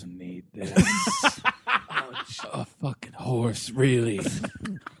 Joe doesn't need this. A fucking horse, really.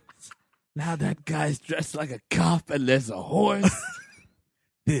 Now that guy's dressed like a cop and there's a horse.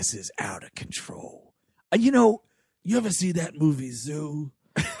 This is out of control. You ever see that movie Zoo?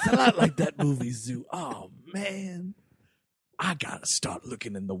 It's a lot like that movie Zoo. Oh, man. I gotta start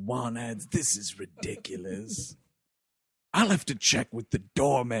looking in the want ads. This is ridiculous. I'll have to check with the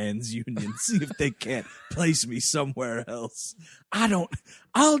doorman's union, see if they can't place me somewhere else.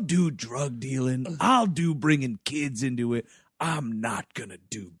 I'll do drug dealing. I'll do bringing kids into it. I'm not gonna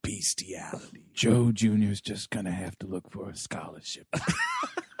do bestiality. Joe Jr.'s just gonna have to look for a scholarship.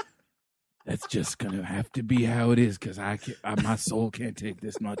 it's just gonna have to be how it is because my soul can't take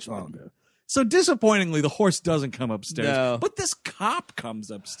this much longer. So disappointingly, the horse doesn't come upstairs, No. but this cop comes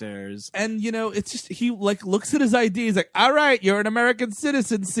upstairs. And it's just he like looks at his ID. He's like, "All right, you're an American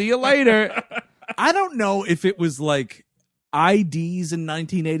citizen. See you later." I don't know if it was like IDs in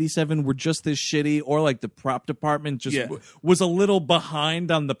 1987 were just this shitty, or like the prop department just was a little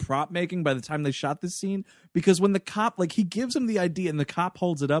behind on the prop making by the time they shot this scene. Because when the cop, like, he gives him the ID and the cop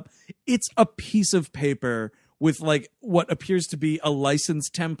holds it up, it's a piece of paper with like what appears to be a license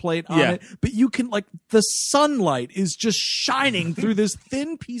template on it, but you can like the sunlight is just shining through this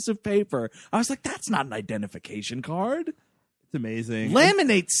thin piece of paper. I was like, that's not an identification card. It's amazing.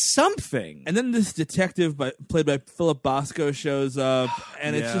 Laminate something. And then this detective played by Philip Bosco shows up,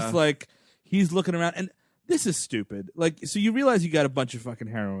 and it's just like he's looking around, and this is stupid. Like, so you realize you got a bunch of fucking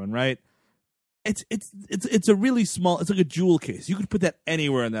heroin, right? It's a really small. It's like a jewel case. You could put that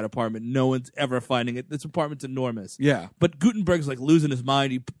anywhere in that apartment. No one's ever finding it. This apartment's enormous. Yeah. But Gutenberg's like losing his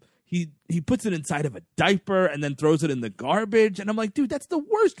mind. He puts it inside of a diaper and then throws it in the garbage. And I'm like, dude, that's the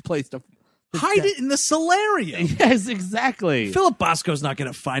worst place to hide it in the solarium. Yes, exactly. Philip Bosco's not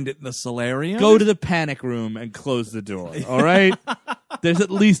going to find it in the solarium. Go to the panic room and close the door. All right. There's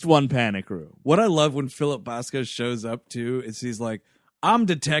at least one panic room. What I love when Philip Bosco shows up too is he's like, "I'm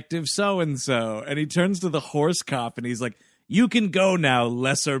Detective so-and-so." And he turns to the horse cop and he's like, "You can go now,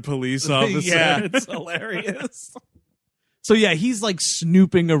 lesser police officer." Yeah. It's hilarious. So yeah, he's like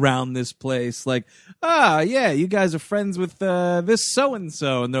snooping around this place like, yeah, you guys are friends with this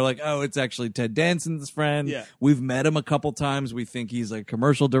so-and-so. And they're like, "Oh, it's actually Ted Danson's friend. Yeah. We've met him a couple times. We think he's like a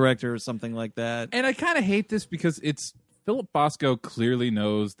commercial director or something like that." And I kind of hate this because it's Philip Bosco clearly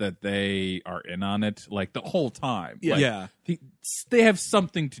knows that they are in on it like the whole time. Yeah. Like, Yeah. they have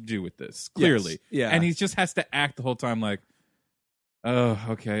something to do with this, clearly. Yes. Yeah. And he just has to act the whole time like, "Oh,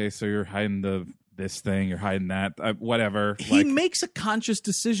 okay, so you're hiding this thing, you're hiding that, whatever." He makes a conscious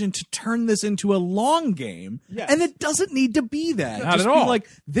decision to turn this into a long game, Yes. and it doesn't need to be that. Not Just at be all. like,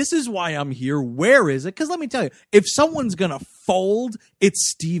 this is why I'm here. Where is it? Because let me tell you, if someone's gonna fold, it's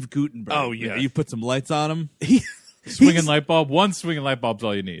Steve Gutenberg. Oh, yeah. You put some lights on him. Swinging light bulb, one swinging light bulb's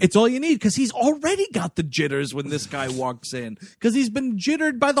all you need. It's all you need because he's already got the jitters when this guy walks in because he's been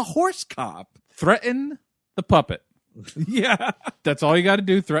jittered by the horse cop. Threaten the puppet. Yeah. That's all you got to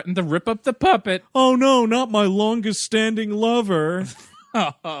do. Threaten to rip up the puppet. Oh no, not my longest standing lover.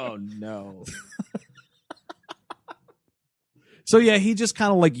 Oh, no. So yeah, he just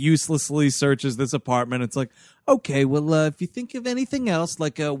kind of like uselessly searches this apartment. It's like, okay, well, if you think of anything else,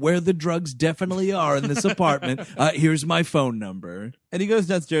 like where the drugs definitely are in this apartment, here's my phone number. And he goes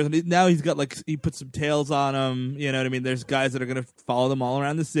downstairs, and now he's got he puts some tails on him. You know what I mean? There's guys that are going to follow them all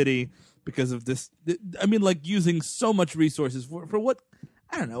around the city because of this. I mean, like using so much resources for what?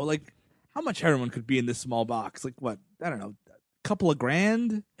 I don't know. Like how much heroin could be in this small box? Like what? I don't know. A couple of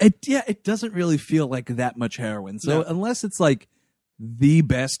grand? It doesn't really feel like that much heroin. So No. unless it's like the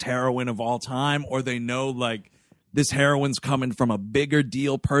best heroin of all time, or they know like this heroin's coming from a bigger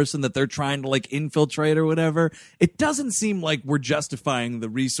deal person that they're trying to like infiltrate or whatever, it doesn't seem like we're justifying the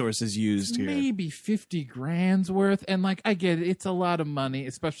resources used here. Maybe 50 grand's worth. And like, I get it. It's a lot of money,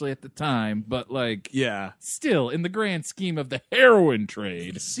 especially at the time. But like, Yeah. still, in the grand scheme of the heroin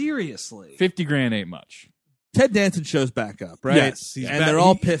trade, Seriously. 50 grand ain't much. Ted Danson shows back up, right? Yes, he's and back. they're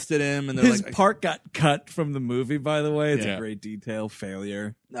all pissed at him, and they're His like, part got cut from the movie, by the way. It's Yeah. a great detail.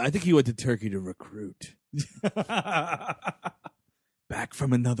 Failure. I think he went to Turkey to recruit. Back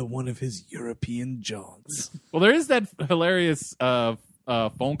from another one of his European jaunts. Well, there is that hilarious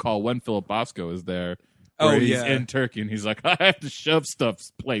phone call when Philip Bosco is there. Oh, where he's yeah. in Turkey, and he's like, "I have to shove stuff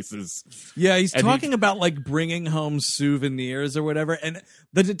places." Yeah, he's And talking about like bringing home souvenirs or whatever. And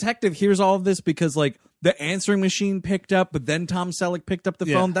the detective hears all of this because like the answering machine picked up, but then Tom Selleck picked up the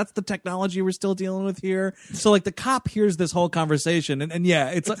Yeah. phone. That's the technology we're still dealing with here. So like the cop hears this whole conversation, and yeah,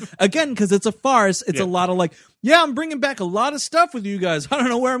 it's like, again, because it's a farce. It's a lot of like, yeah, I'm bringing back a lot of stuff with you guys. I don't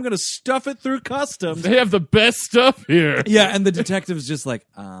know where I'm going to stuff it through customs. They have the best stuff here. Yeah, and the detective's just like,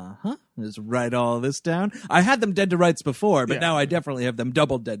 just write all this down. I had them dead to rights before, but Yeah. now I definitely have them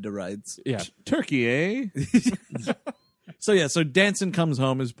double dead to rights. Yeah. Turkey, eh? So yeah, so Danson comes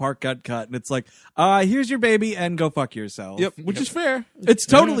home, his part got cut, and it's like, here's your baby, and go fuck yourself. Yep, which is fair. It's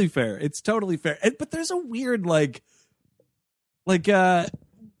totally fair. It's totally fair. But there's a weird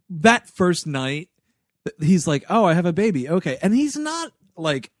that first night, he's like, oh, I have a baby, okay, and he's not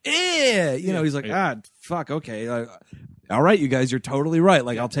like, he's like, fuck, okay. all right, you guys, you're totally right.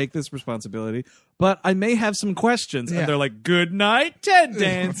 Like, I'll take this responsibility, but I may have some questions. Yeah. And they're like, good night, Ted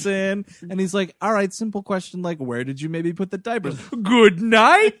Danson. And he's like, all right, simple question. Like, where did you maybe put the diapers? Good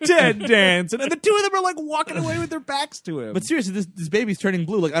night, Ted Danson. And the two of them are like walking away with their backs to him. But seriously, this baby's turning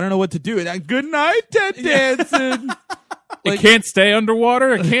blue. Like, I don't know what to do. And good night, Ted Danson. It can't stay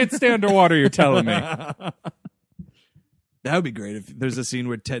underwater? It can't stay underwater, you're telling me. That would be great if there's a scene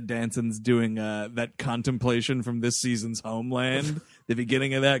where Ted Danson's doing that contemplation from this season's Homeland. The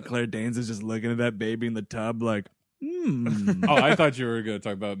beginning of that, Claire Danes is just looking at that baby in the tub like, Oh, I thought you were going to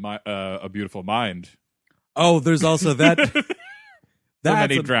talk about A Beautiful Mind. Oh, there's also that. So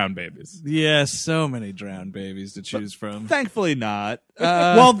many drowned babies. Yeah, so many drowned babies to choose from. Thankfully not.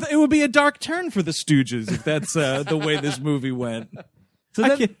 Well, it would be a dark turn for the Stooges if that's the way this movie went. So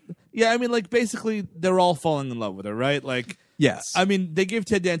then, yeah, I mean, like, basically, they're all falling in love with her, right? Like, Yes. I mean, they give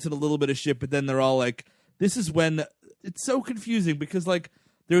Ted Danson a little bit of shit, but then they're all like, this is when it's so confusing because, like,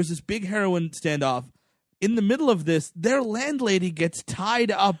 there's this big heroin standoff. In the middle of this, their landlady gets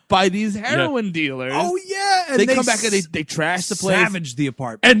tied up by these heroin dealers. Oh, yeah. And they come back and they trash the place. Savage the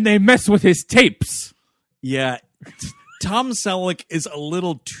apartment. And they mess with his tapes. Yeah. Tom Selleck is a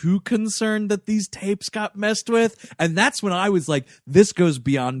little too concerned that these tapes got messed with. And that's when I was like, this goes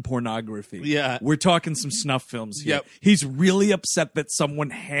beyond pornography. Yeah. We're talking some snuff films here. Yep. He's really upset that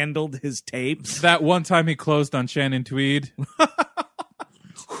someone handled his tapes. That one time he closed on Shannon Tweed.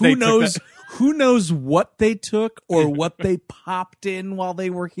 Who knows what they took or what they popped in while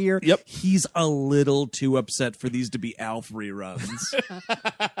they were here? Yep. He's a little too upset for these to be Alf reruns.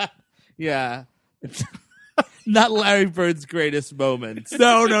 Yeah. Not Larry Bird's greatest moments.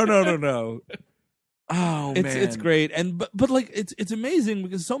 No. Oh, It's man. it's great. And but like it's amazing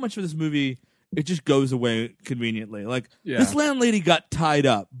because so much of this movie it just goes away conveniently. Like this landlady got tied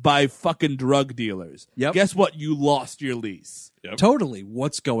up by fucking drug dealers. Yep. Guess what? You lost your lease. Totally.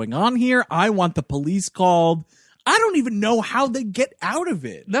 What's going on here? I want the police called. I don't even know how they get out of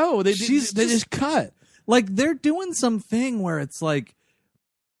it. No, they She's just cut. Like, they're doing something where it's like,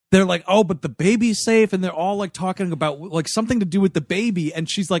 they're like, oh, but the baby's safe. And they're all like talking about like something to do with the baby. And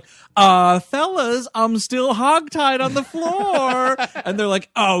she's like, fellas, I'm still hogtied on the floor. And they're like,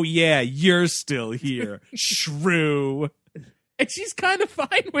 oh, yeah, you're still here. Shrew. And she's kind of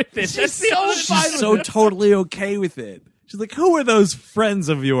fine with it. She's so Totally okay with it. She's like, who are those friends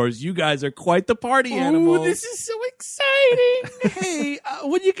of yours? You guys are quite the party animals. Ooh, this is so exciting. Hey,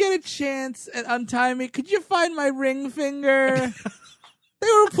 when you get a chance and untie me, could you find my ring finger? They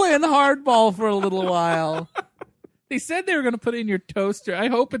were playing hardball for a little while. They said they were going to put it in your toaster. I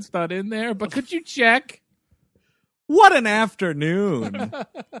hope it's not in there, but could you check? What an afternoon.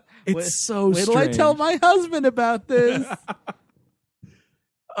 It's so Wait till I strange. tell my husband about this.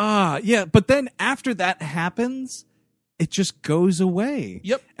 Yeah, but then after that happens, it just goes away.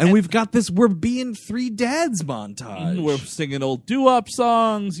 Yep. And we've got this we're being three dads montage. We're singing old doo-wop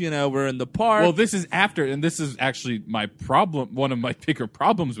songs, we're in the park. Well, this is after, and this is actually my problem. One of my bigger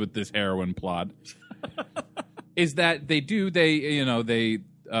problems with this heroin plot is that they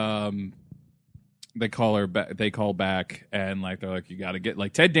call back, and like they're like, you got to get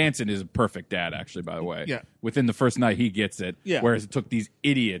like Ted Danson is a perfect dad, actually. By the way, Yeah. Within the first night, he gets it. Yeah. Whereas it took these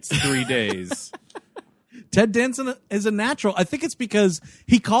idiots 3 days. Ted Danson is a natural. I think it's because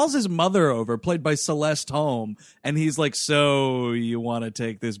he calls his mother over, played by Celeste Holm, and he's like, so you want to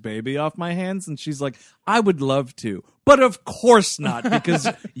take this baby off my hands? And she's like, I would love to. But of course not, because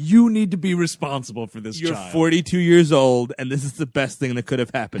you need to be responsible for this You're child. 42 years old, and this is the best thing that could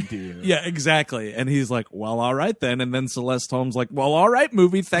have happened to you. Yeah, exactly. And he's like, well, all right then. And then Celeste Holm's like, well, all right,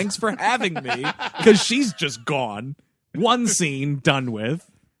 movie. Thanks for having me. Because she's just gone. One scene, done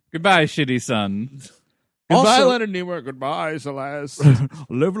with. Goodbye, shitty son. Goodbye, Also- Leonard Nimoy. Goodbye, Celeste.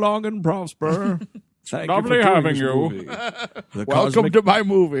 Live long and prosper. Thank Lovely you for doing having this you. movie. The Welcome cosmic, to my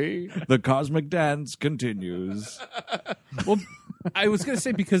movie. the cosmic dance continues. Well, I was going to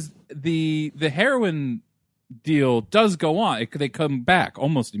say because the heroin deal does go on. They come back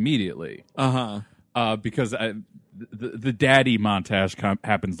almost immediately. Because the daddy montage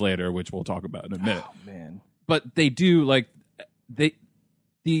happens later, which we'll talk about in a minute. Oh, man. But they do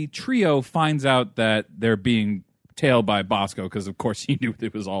the trio finds out that they're being tailed by Bosco because, of course, he knew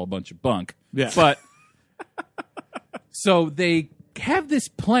it was all a bunch of bunk. Yeah. But so they have this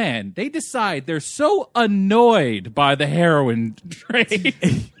plan. They decide they're so annoyed by the heroin trade,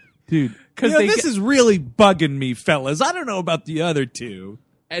 Dude. because This is really bugging me, fellas. I don't know about the other two.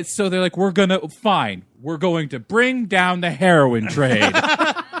 And so they're like, we're going to bring down the heroin trade.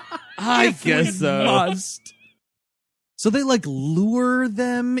 I guess so. Must. So they like lure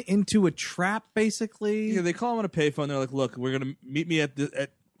them into a trap, basically. Yeah, they call him on a payphone. They're like, "Look, we're gonna meet me at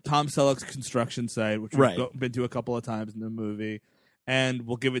Tom Selleck's construction site, which Right. we've been to a couple of times in the movie, and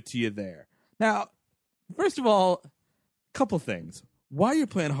we'll give it to you there." Now, first of all, couple things. Why are you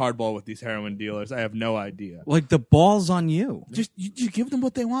playing hardball with these heroin dealers? I have no idea. Like the ball's on you. Just you give them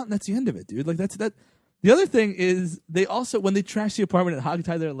what they want, and that's the end of it, dude. Like that's that. The other thing is they also, when they trashed the apartment and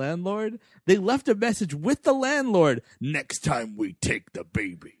hogtied their landlord, they left a message with the landlord. Next time we take the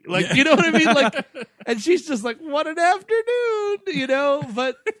baby, like you know what I mean, like, and she's just like, what an afternoon, you know.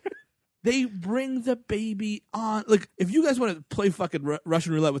 But they bring the baby on. Like, if you guys want to play fucking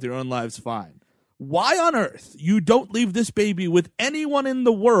Russian roulette with your own lives, fine. Why on earth you don't leave this baby with anyone in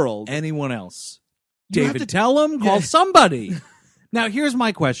the world? Anyone else? You have David to- Tellum, call Yeah. somebody. Now, here's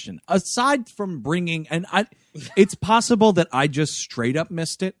my question. Aside from bringing, it's possible that I just straight up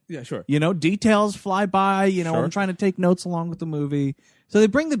missed it. Yeah, sure. You know, details fly by. You know, Sure. I'm trying to take notes along with the movie. So they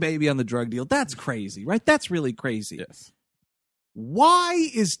bring the baby on the drug deal. That's crazy, right? That's really crazy. Yes. Why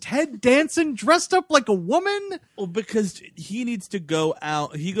is Ted Danson dressed up like a woman? Well, because he needs to go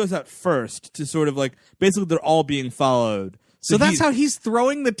out. He goes out first to sort of like, basically they're all being followed. So that's he- how he's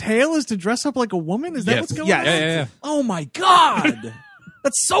throwing the tail, is to dress up like a woman? Is that Yes. what's going Yes. on? Yeah. Oh my God.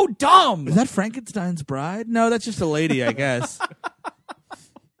 That's so dumb. Is that Frankenstein's bride? No, that's just a lady, I guess.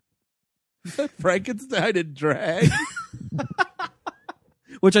 Is that Frankenstein in drag?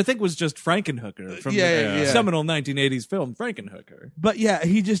 Which I think was just Frankenhooker from Yeah, the yeah. seminal 1980s film Frankenhooker. But yeah,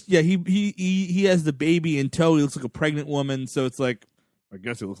 he has the baby in tow. He looks like a pregnant woman, so it's like, I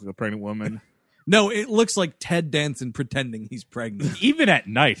guess he looks like a pregnant woman. No, it looks like Ted Danson pretending he's pregnant. Even at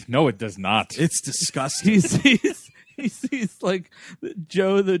night. No, it does not. It's disgusting. He sees like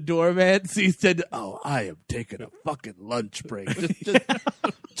Joe the doorman sees Ted. Oh, I am taking a fucking lunch break.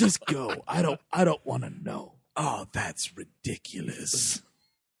 Just go. I don't want to know. Oh, that's ridiculous.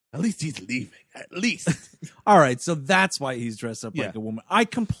 At least he's leaving. At least. All right, so that's why he's dressed up Yeah. like a woman. I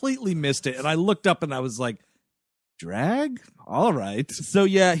completely missed it, and I looked up and I was like, drag? All right. So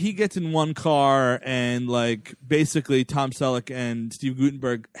yeah, he gets in one car and like basically Tom Selleck and Steve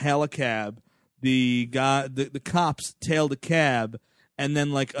Guttenberg hail a cab. The cops tail the cab, and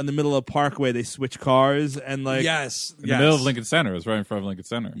then like in the middle of a parkway they switch cars and like Yes. In the middle of Lincoln Center. It was right in front of Lincoln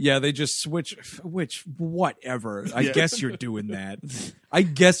Center. Yeah, they just switch. Whatever. I guess you're doing that. I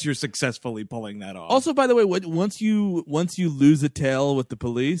guess you're successfully pulling that off. Also, by the way, once you lose a tail with the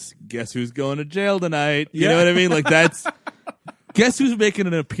police, guess who's going to jail tonight? You know what I mean? Like that's guess who's making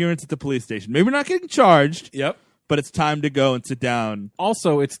an appearance at the police station? Maybe not getting charged, yep. but it's time to go and sit down.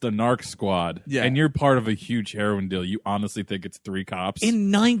 Also, it's the narc squad. Yeah. And you're part of a huge heroin deal. You honestly think it's 3 cops?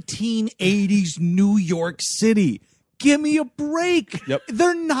 In 1980s New York City. Give me a break. Yep.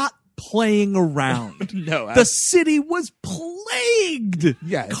 They're not playing around. No, The city was plagued.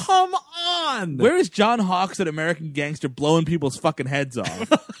 Yes. Come on. where is John Hawkes at American Gangster blowing people's fucking heads off?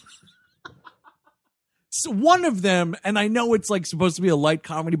 So one of them, and I know it's like supposed to be a light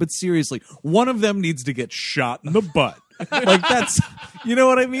comedy, but seriously, one of them needs to get shot in the butt. Like that's, you know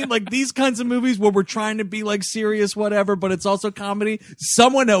what I mean? Like these kinds of movies where we're trying to be like serious, whatever, but it's also comedy.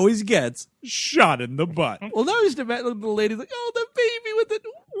 Someone always gets shot in the butt. Well, now just imagine the lady's like, "Oh, the baby with the.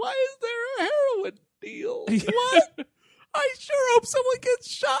 Why is there a heroin deal? What? I sure hope someone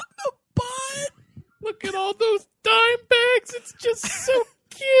gets shot in the butt. Look at all those dime bags. It's just so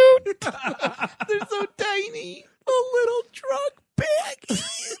cute. They're so tiny." A little drug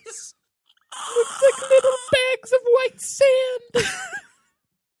baggies. Looks like little bags of white sand.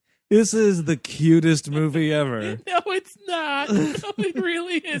 This is the cutest movie ever. No, it's not. No, it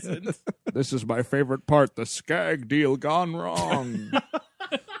really isn't. This is my favorite part: the skag deal gone wrong.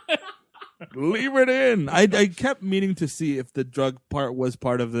 Leave it in. I kept meaning to see if the drug part was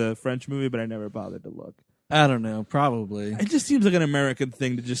part of the French movie, but I never bothered to look. I don't know, probably. It just seems like an American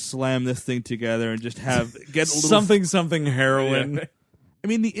thing to just slam this thing together and just get a little Something heroin. Yeah. I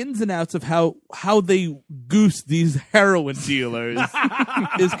mean, the ins and outs of how they goose these heroin dealers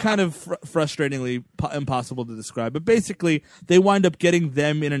is kind of frustratingly impossible to describe. But basically, they wind up getting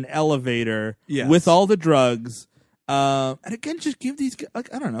them in an elevator Yes. with all the drugs. And again, just give these guys,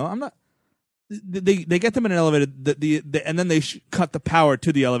 like, I don't know. I'm not. They get them in an elevator, and then they cut the power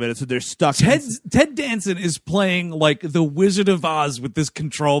to the elevator, so they're stuck. Ted Danson is playing like the Wizard of Oz with this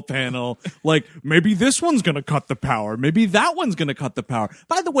control panel. Like, maybe this one's going to cut the power. Maybe that one's going to cut the power.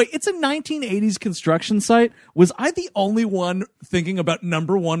 By the way, it's a 1980s construction site. Was I the only one thinking about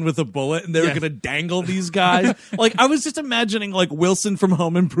number one with a bullet and they were Yes. going to dangle these guys? Like, I was just imagining like Wilson from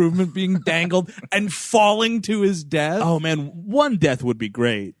Home Improvement being dangled and falling to his death. Oh man, one death would be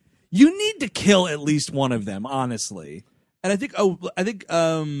great. You need to kill at least one of them, honestly. And I think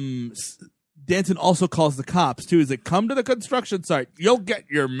Danton also calls the cops too. He's like, "Come to the construction site. You'll get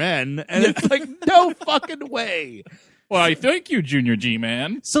your men." And it's like, no fucking way. Why, thank you, Junior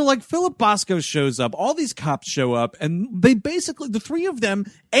G-Man. So, like, Philip Bosco shows up, all these cops show up, and they basically, the three of them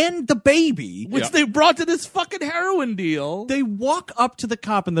and the baby, Which they brought to this fucking heroin deal. they walk up to the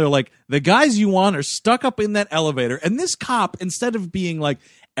cop and they're like, the guys you want are stuck up in that elevator. And this cop, instead of being like,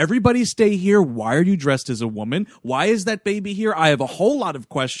 everybody stay here, why are you dressed as a woman? Why is that baby here? I have a whole lot of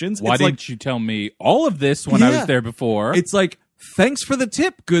questions. Why It's didn't like, you tell me all of this when I Yeah. was there before? It's like, thanks for the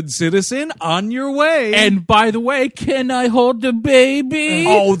tip, good citizen, on your way. And by the way, can I hold the baby?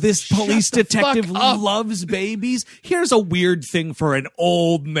 oh, this police the detective fuck up. loves babies. Here's a weird thing for an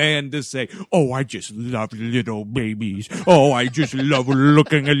old man to say. Oh, I just love little babies. Oh, I just love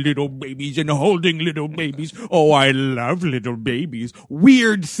looking at little babies and holding little babies. Oh, I love little babies.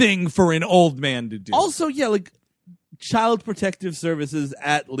 Weird thing for an old man to do. Also, yeah, like Child Protective Services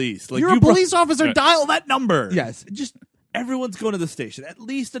at least. Like You're a you brought- police officer, dial that number. Yes, just everyone's going to the station, at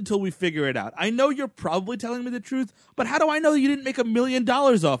least until we figure it out. I know you're probably telling me the truth, but how do I know that you didn't make $1 million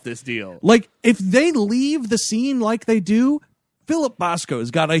off this deal? Like, if they leave the scene like they do, Philip Bosco's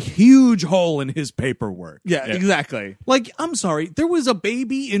got a huge hole in his paperwork. Yeah, exactly. Like, I'm sorry, there was a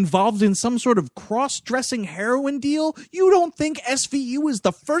baby involved in some sort of cross-dressing heroin deal? You don't think SVU is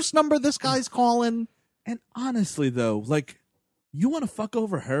the first number this guy's calling? And honestly, though, like, you want to fuck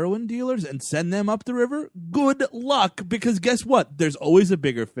over heroin dealers and send them up the river? Good luck, because guess what? There's always a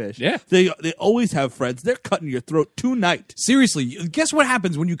bigger fish. Yeah. They always have friends. They're cutting your throat tonight. Seriously, guess what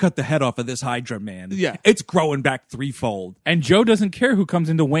happens when you cut the head off of this Hydra man? Yeah. It's growing back threefold. And Joe doesn't care who comes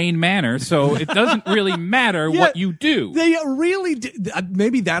into Wayne Manor, so it doesn't really matter what you do. They really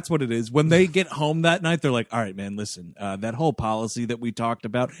maybe that's what it is. When they get home that night, they're like, all right, man, listen, that whole policy that we talked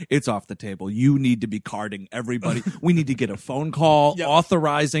about, it's off the table. You need to be carding everybody. We need to get a phone call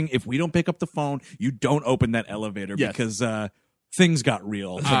authorizing if we don't pick up the phone, you don't open that elevator because things got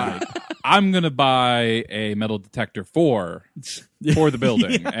real tonight. I'm going to buy a metal detector for the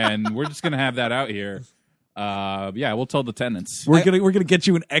building, and we're just going to have that out here. We'll tell the tenants. We're gonna get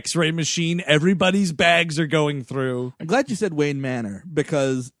you an X-ray machine. Everybody's bags are going through. I'm glad you said Wayne Manor,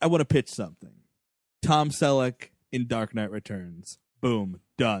 because I want to pitch something. Tom Selleck in Dark Knight Returns. Boom.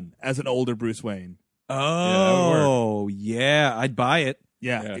 Done. As an older Bruce Wayne. Oh, yeah, I'd buy it.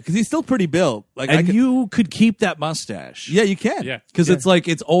 Yeah. Because he's still pretty built. Like, And you could keep that mustache. Yeah, you can. Yeah. Because it's like,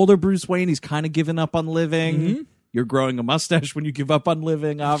 it's older Bruce Wayne. He's kind of given up on living. Mm-hmm. You're growing a mustache when you give up on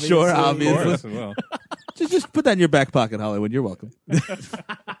living, obviously. Sure, obviously. Of course, well. Just put that in your back pocket, Hollywood. You're welcome.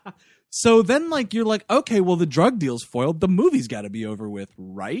 So then, like, you're like, okay, well, the drug deal's foiled. The movie's got to be over with,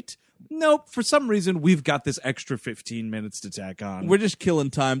 right? Nope. For some reason, we've got this extra 15 minutes to tack on. We're just killing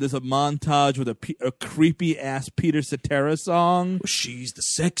time. There's a montage with a creepy-ass Peter Cetera song. She's the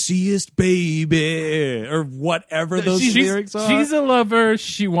sexiest baby, or whatever those lyrics are. She's a lover.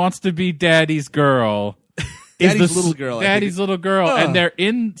 She wants to be daddy's girl. Daddy's little girl. I think. Daddy's little girl. And they're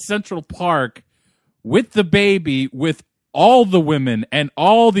in Central Park with the baby, with all the women and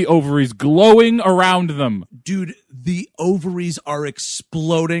all the ovaries glowing around them. Dude, the ovaries are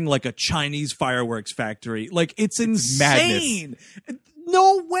exploding like a Chinese fireworks factory. Like, it's insane.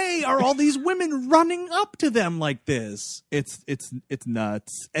 No way are all these women running up to them like this. It's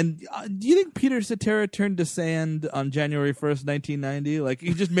nuts. And do you think Peter Cetera turned to sand on January 1st, 1990? Like,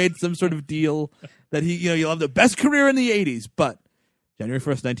 he just made some sort of deal that you'll have the best career in the 80s, but January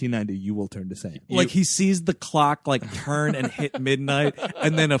 1st, 1990, you will turn to sand. Like, he sees the clock, like, turn and hit midnight,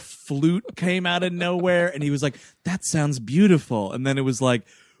 and then a flute came out of nowhere, and he was like, that sounds beautiful. And then it was like,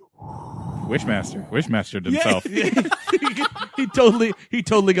 Wishmastered himself. he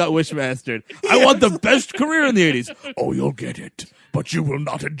totally got Wishmastered. I want the best career in the 80s. Oh, you'll get it, but you will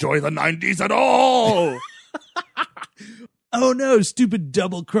not enjoy the 90s at all. oh no, stupid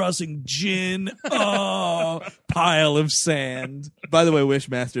double-crossing gin. Oh, pile of sand. By the way,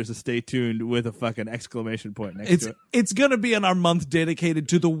 Wishmasters, so stay tuned with a fucking exclamation point next to it. It's going to be in our month dedicated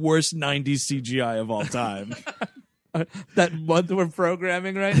to the worst 90s CGI of all time. That month we're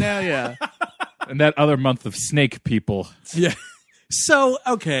programming right now, yeah. And that other month of snake people. Yeah. So,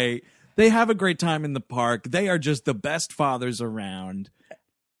 okay, they have a great time in the park. They are just the best fathers around.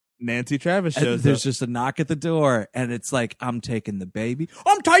 Nancy Travis And shows there's up. just a knock at the door, and it's like, I'm taking the baby.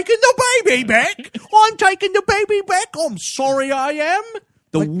 I'm taking the baby back. I'm taking the baby back. I'm sorry I am.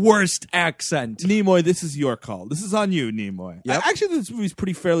 The worst accent. Nimoy, this is your call. This is on you, Nimoy. Yep. Actually, this movie's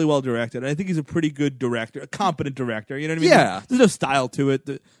pretty fairly well directed. And I think he's a pretty good director, a competent director. You know what I mean? Yeah. There's no style to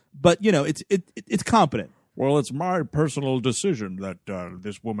it, but it's competent. Well, it's my personal decision that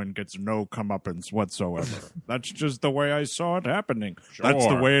this woman gets no comeuppance whatsoever. That's just the way I saw it happening. That's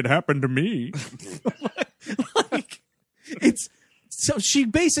the way it happened to me. Like, it's so she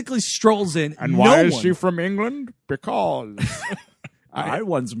basically strolls in. And no why is one- she from England? Because I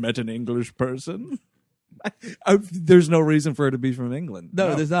once met an English person. There's no reason for her to be from England.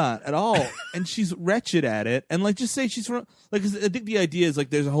 No, there's not at all. And she's wretched at it. And like, just say she's from, like, 'cause I think the idea is like,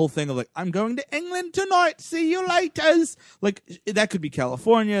 there's a whole thing of like, I'm going to England tonight. See you later. Like, that could be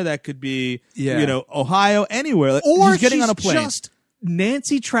California. That could be, Yeah. Ohio, anywhere. Like, Or she's getting she's on a plane. just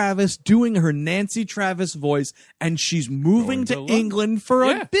Nancy Travis doing her Nancy Travis voice, and she's moving to Going to England for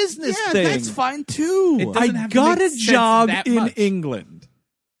Yeah. a business yeah, thing. that's fine too. It I doesn't have to got make a sense job that in much. England.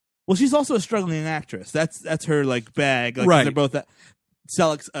 Well, she's also a struggling actress. That's her like bag. Like, Right. They're both not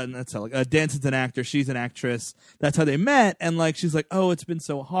Selleck. Danson's an actor. She's an actress. That's how they met. And like, she's like, oh, it's been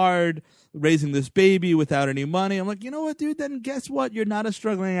so hard raising this baby without any money. I'm like, you know what, dude? Then guess what? You're not a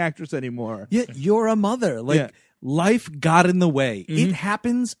struggling actress anymore. Yeah, you're a mother. Like, Yeah. life got in the way. It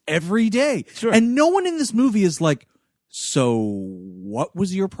happens every day. Sure. And no one in this movie is like, so what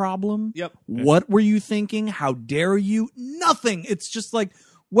was your problem? Yep. What were you thinking? How dare you? Nothing. It's just like,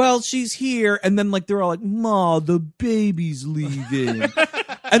 well, she's here. And then like, they're all like, Ma, the baby's leaving.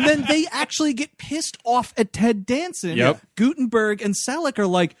 And then they actually get pissed off at Ted Danson. Yep. Gutenberg and Selleck are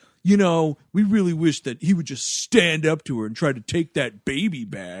like, we really wish that he would just stand up to her and try to take that baby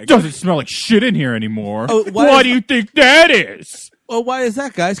bag. Doesn't smell like shit in here anymore. Oh, why Why is- do you think that is? Well, why is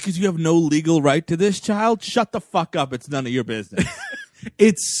that, guys? Because you have no legal right to this child? Shut the fuck up. It's none of your business.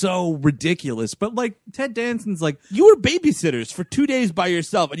 It's so ridiculous. But like, Ted Danson's like, You were babysitters for 2 days by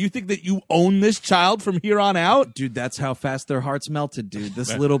yourself, and you think that you own this child from here on out? dude, that's how fast their hearts melted, dude.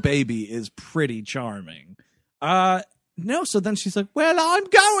 This little baby is pretty charming. No, so then she's like, well, I'm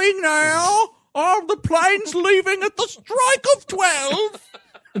going now. Oh, the plane's leaving at the strike of 12.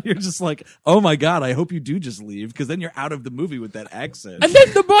 And you're just like, oh my God, I hope you do just leave, because then you're out of the movie with that accent. And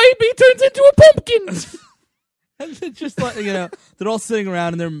then the baby turns into a pumpkin. And it's just like, they're all sitting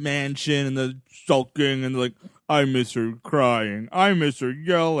around in their mansion and they're sulking and they're like, I miss her crying. I miss her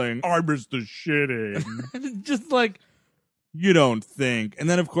yelling. I miss the shitting. And it's just like, you don't think. And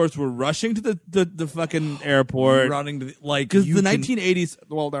then, of course, we're rushing to the fucking airport. running to the, like, Because you the can- 1980s,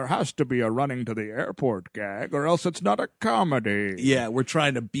 well, there has to be a running to the airport gag, or else it's not a comedy. Yeah, we're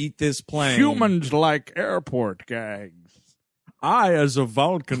trying to beat this plane. Humans like airport gags. I, as a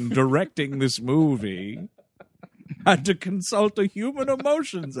Vulcan directing this movie, had to consult a human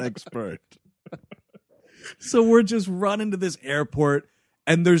emotions expert. So we're just running to this airport,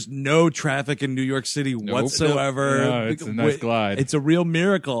 and there's no traffic in New York City whatsoever. No, it's a nice glide. It's a real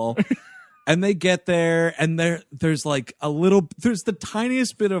miracle. And they get there, and there's like there's the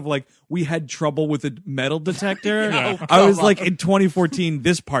tiniest bit of like, we had trouble with a metal detector. I was like, in 2014,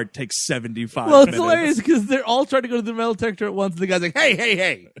 this part takes 75 Well, it's minutes. hilarious because they're all trying to go to the metal detector at once, and the guy's like,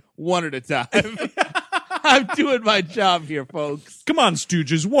 hey, one at a time. I'm doing my job here, folks. Come on,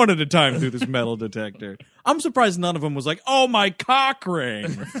 Stooges, one at a time through this metal detector. I'm surprised none of them was like, oh, my cock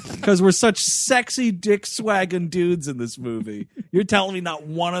ring. Because we're such sexy dick swagging dudes in this movie. You're telling me not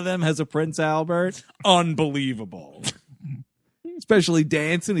one of them has a Prince Albert? Unbelievable. Especially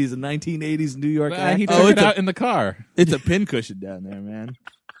Danson. He's a 1980s New York actor. He took it out in the car. It's a pincushion down there, man.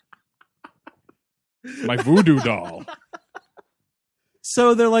 My voodoo doll.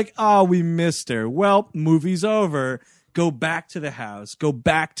 So they're like, oh, we missed her. Well, movie's over. Go back to the house. Go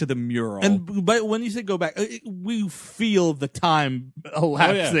back to the mural. And but when you say go back, we feel the time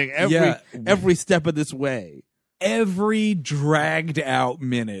elapsing every step of this way. every dragged out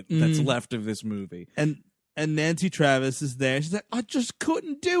minute that's left of this movie. And Nancy Travis is there. She's like, I just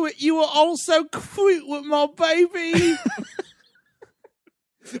couldn't do it. You were all so cute with my baby.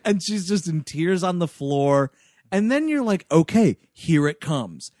 And she's just in tears on the floor. And then you're like, okay, here it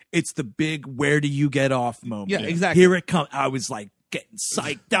comes. It's the big where do you get off moment. Yeah, exactly. Here it comes. I was like getting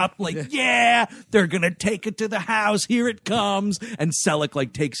psyched up, like, yeah, they're going to take it to the house. Here it comes. And Selleck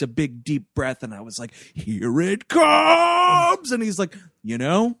like takes a big deep breath. And I was like, here it comes. And he's like, you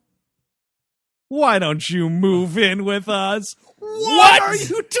know, why don't you move in with us? What are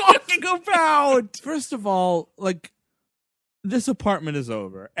you talking about? First of all, like, this apartment is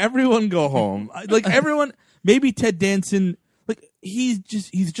over. Everyone go home. Like, everyone, maybe Ted Danson, like, he's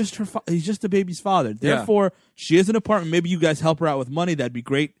just the baby's father. Therefore, she has an apartment. Maybe you guys help her out with money. That'd be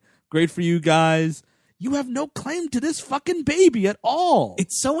great for you guys. You have no claim to this fucking baby at all.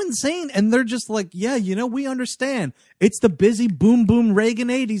 It's so insane. And they're just like, yeah, you know, we understand. It's the busy boom boom Reagan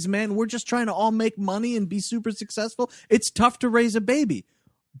 80s, man. We're just trying to all make money and be super successful. It's tough to raise a baby.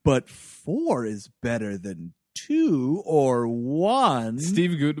 but 4 is better than 2 or 1.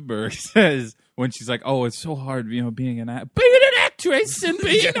 Steve Gutenberg says when she's like, "Oh, it's so hard, being an actress and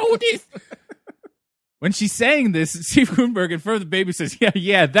being all this." When she's saying this, Steve Gutenberg in front of the baby says,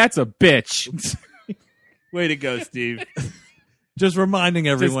 "Yeah, that's a bitch." Way to go, Steve. Just reminding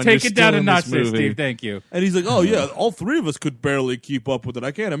everyone. Just take you're it down still a in notch, this there, movie. Steve. Thank you. And he's like, "Oh yeah, all 3 of us could barely keep up with it.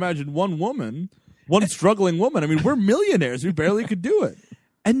 I can't imagine one woman, one struggling woman. I mean, we're millionaires. We barely could do it."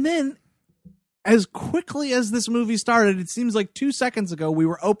 And then, as quickly as this movie started, it seems like 2 seconds ago we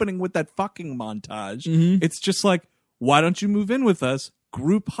were opening with that fucking montage. Mm-hmm. It's just like, why don't you move in with us?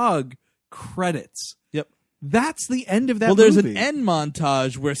 Group hug, credits. Yep. That's the end of that Well, there's movie. an end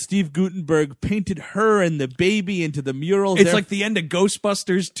montage where Steve Gutenberg painted her and the baby into the mural. It's like the end of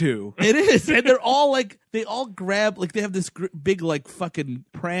Ghostbusters 2. It is, and they're all like, they all grab, like they have this big like fucking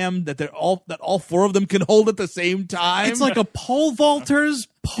pram that all 4 of them can hold at the same time. It's like a pole vaulter's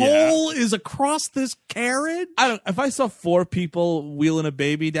pole is across this carriage. If I saw 4 people wheeling a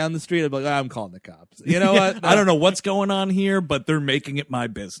baby down the street, I'd be like, I'm calling the cops. You know what? I don't know what's going on here, but they're making it my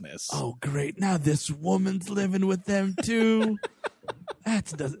business. Oh, great! Now this woman's living with them too.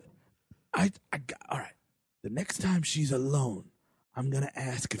 That's doesn't. All right. The next time she's alone, I'm gonna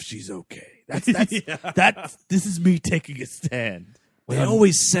ask if she's okay. That's this is me taking a stand. They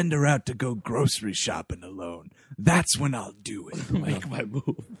always send her out to go grocery shopping alone. That's when I'll do it. Make my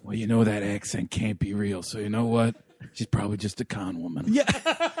move. Well, that accent can't be real, so you know what? She's probably just a con woman. Yeah.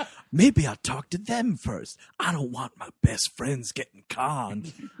 Maybe I'll talk to them first. I don't want my best friends getting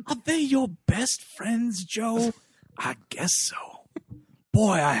conned. Are they your best friends, Joe? I guess so.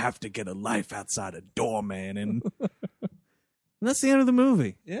 Boy, I have to get a life outside of doorman. And that's the end of the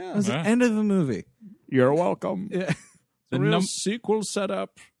movie. Yeah. That's the end of the movie. You're welcome. Yeah. The Real sequel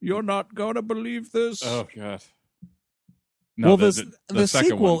setup. You're not going to believe this. Oh god. No, Well, the the second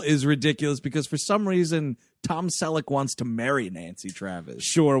sequel one. is ridiculous because for some reason Tom Selleck wants to marry Nancy Travis.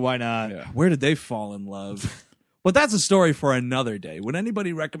 Sure, why not? Yeah. Where did they fall in love? But that's a story for another day. Would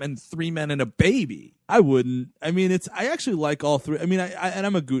anybody recommend 3 Men and a Baby? I wouldn't. I mean, I actually like all 3. I mean, and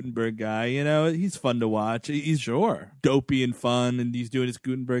I'm a Gutenberg guy. You know, he's fun to watch. He's dopey and fun, and he's doing his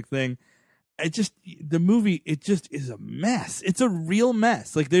Gutenberg thing. The movie, it just is a mess. It's a real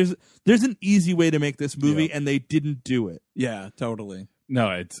mess. Like there's an easy way to make this movie, and they didn't do it. Yeah, totally.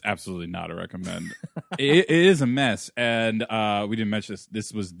 No, it's absolutely not a recommend. It is a mess, and we didn't mention this.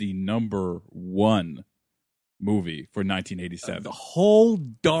 This was the #1 movie for 1987. The whole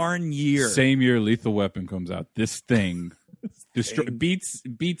darn year. Same year Lethal Weapon comes out. This thing beats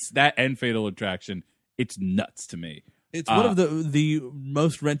that and Fatal Attraction. It's nuts to me. It's one of the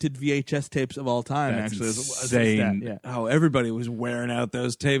most rented VHS tapes of all time. That's actually, insane. Yeah. Oh, everybody was wearing out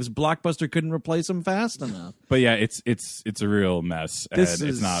those tapes. Blockbuster couldn't replace them fast enough. But yeah, it's a real mess, and This it's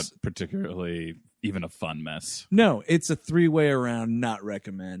is- not particularly even a fun mess. No, it's a 3-way around not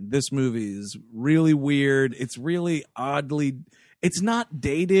recommend. This movie is really weird. It's really oddly... It's not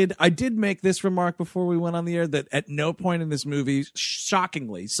dated. I did make this remark before we went on the air that at no point in this movie,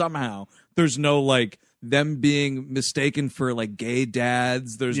 shockingly, somehow, there's no, like, them being mistaken for, like, gay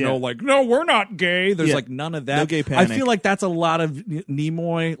dads. There's no, like, no, we're not gay. There's, Yeah. like, none of that. No gay I panic. feel like that's a lot of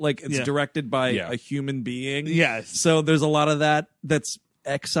Nimoy. Like, it's Yeah. directed by Yeah. a human being. Yes. So there's a lot of that that's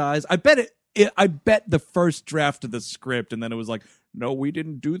excised. I bet I bet the first draft of the script, and then it was like, no, we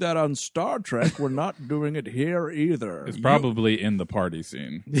didn't do that on Star Trek. We're not doing it here either. It's probably in the party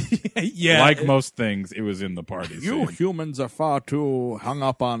scene. yeah, Like most things, it was in the party scene. humans are far too hung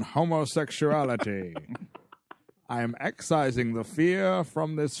up on homosexuality. I am excising the fear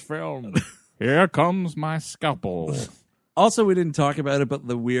from this film. Here comes my scalpel. Also, we didn't talk about it, but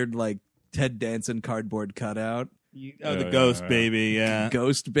the weird like Ted Danson cardboard cutout. Oh, the Yeah, ghost yeah. baby, yeah.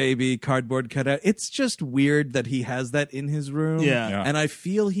 Ghost baby cardboard cutout. It's just weird that he has that in his room. Yeah. Yeah. And I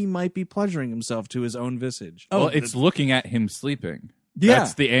feel he might be pleasuring himself to his own visage. Well, it's looking at him sleeping. Yeah.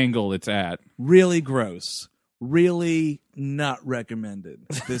 That's the angle it's at. Really gross. Really not recommended.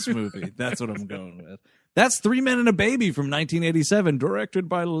 This movie. That's what I'm going with. That's 3 Men and a Baby from 1987, directed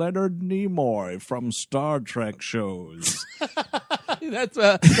by Leonard Nimoy from Star Trek shows. That's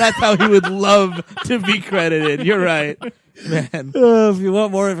how he would love to be credited. You're right, man. If you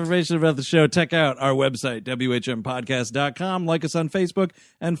want more information about the show, check out our website, WHMPodcast.com. Like us on Facebook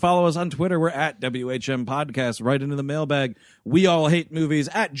and follow us on Twitter. We're at WHM Podcast. Right into the mailbag. We all hate movies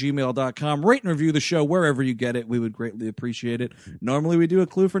at gmail.com. Rate and review the show wherever you get it. We would greatly appreciate it. Normally we do a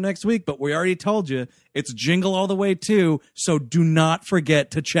clue for next week, but we already told you it's Jingle All the Way too, so do not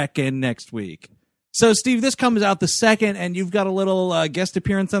forget to check in next week. So, Steve, this comes out the 2nd, and you've got a little guest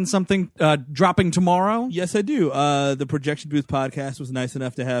appearance on something dropping tomorrow? Yes, I do. The Projection Booth podcast was nice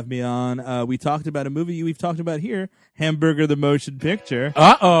enough to have me on. We talked about a movie we've talked about here, Hamburger the Motion Picture.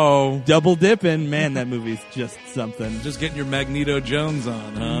 Uh-oh. Double dipping. Man, that movie's just something. Just getting your Magneto Jones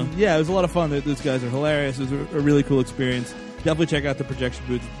on, huh? Yeah, it was a lot of fun. Those guys are hilarious. It was a really cool experience. Definitely check out the Projection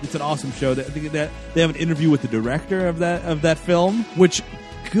Booth. It's an awesome show. I think that they have an interview with the director of that film. Which,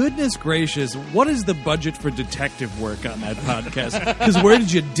 goodness gracious, what is the budget for detective work on that podcast? Because where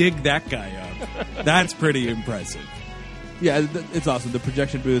did you dig that guy up? That's pretty impressive. Yeah, it's awesome. The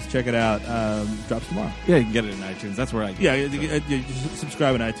Projection Booth, check it out. Drops tomorrow. Yeah, you can get it in iTunes. That's where I get it. Yeah, just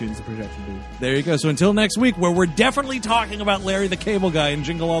subscribe on iTunes, The Projection Booth. There you go. So until next week, where we're definitely talking about Larry the Cable Guy and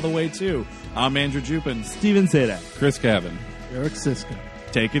Jingle All the Way too. I'm Andrew Jupin. Steven Sadak. Chris Cabin. Eric Siska.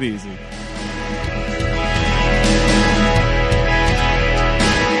 Take it easy.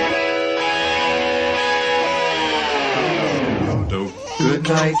 Good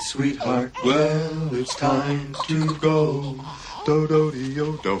night, sweetheart. Well, it's time to go. Do do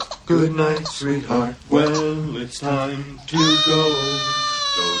do do. Good night, sweetheart. Well, it's time to go.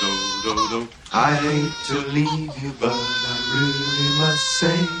 Do do do do. I hate to leave you, but I really must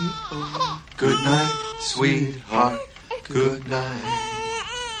say, good night, sweetheart. Good night.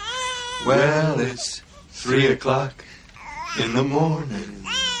 Well, it's 3 o'clock in the morning.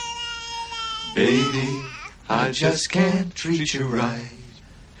 Baby, I just can't treat you right.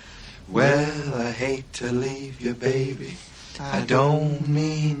 Well, I hate to leave you, baby. I don't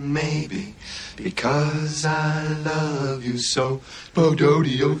mean maybe, because I love you so.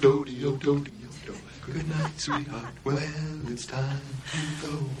 Bo-do-de-o-do-de-o-do-de-o-do. Good night, sweetheart. Well, it's time to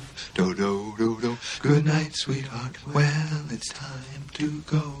go. Do-do-do-do. Good night, sweetheart. Well, it's time to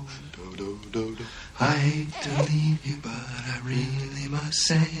go. Do-do-do-do. I hate to leave you, but I really must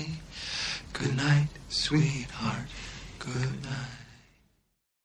say, good night, sweetheart. Good night.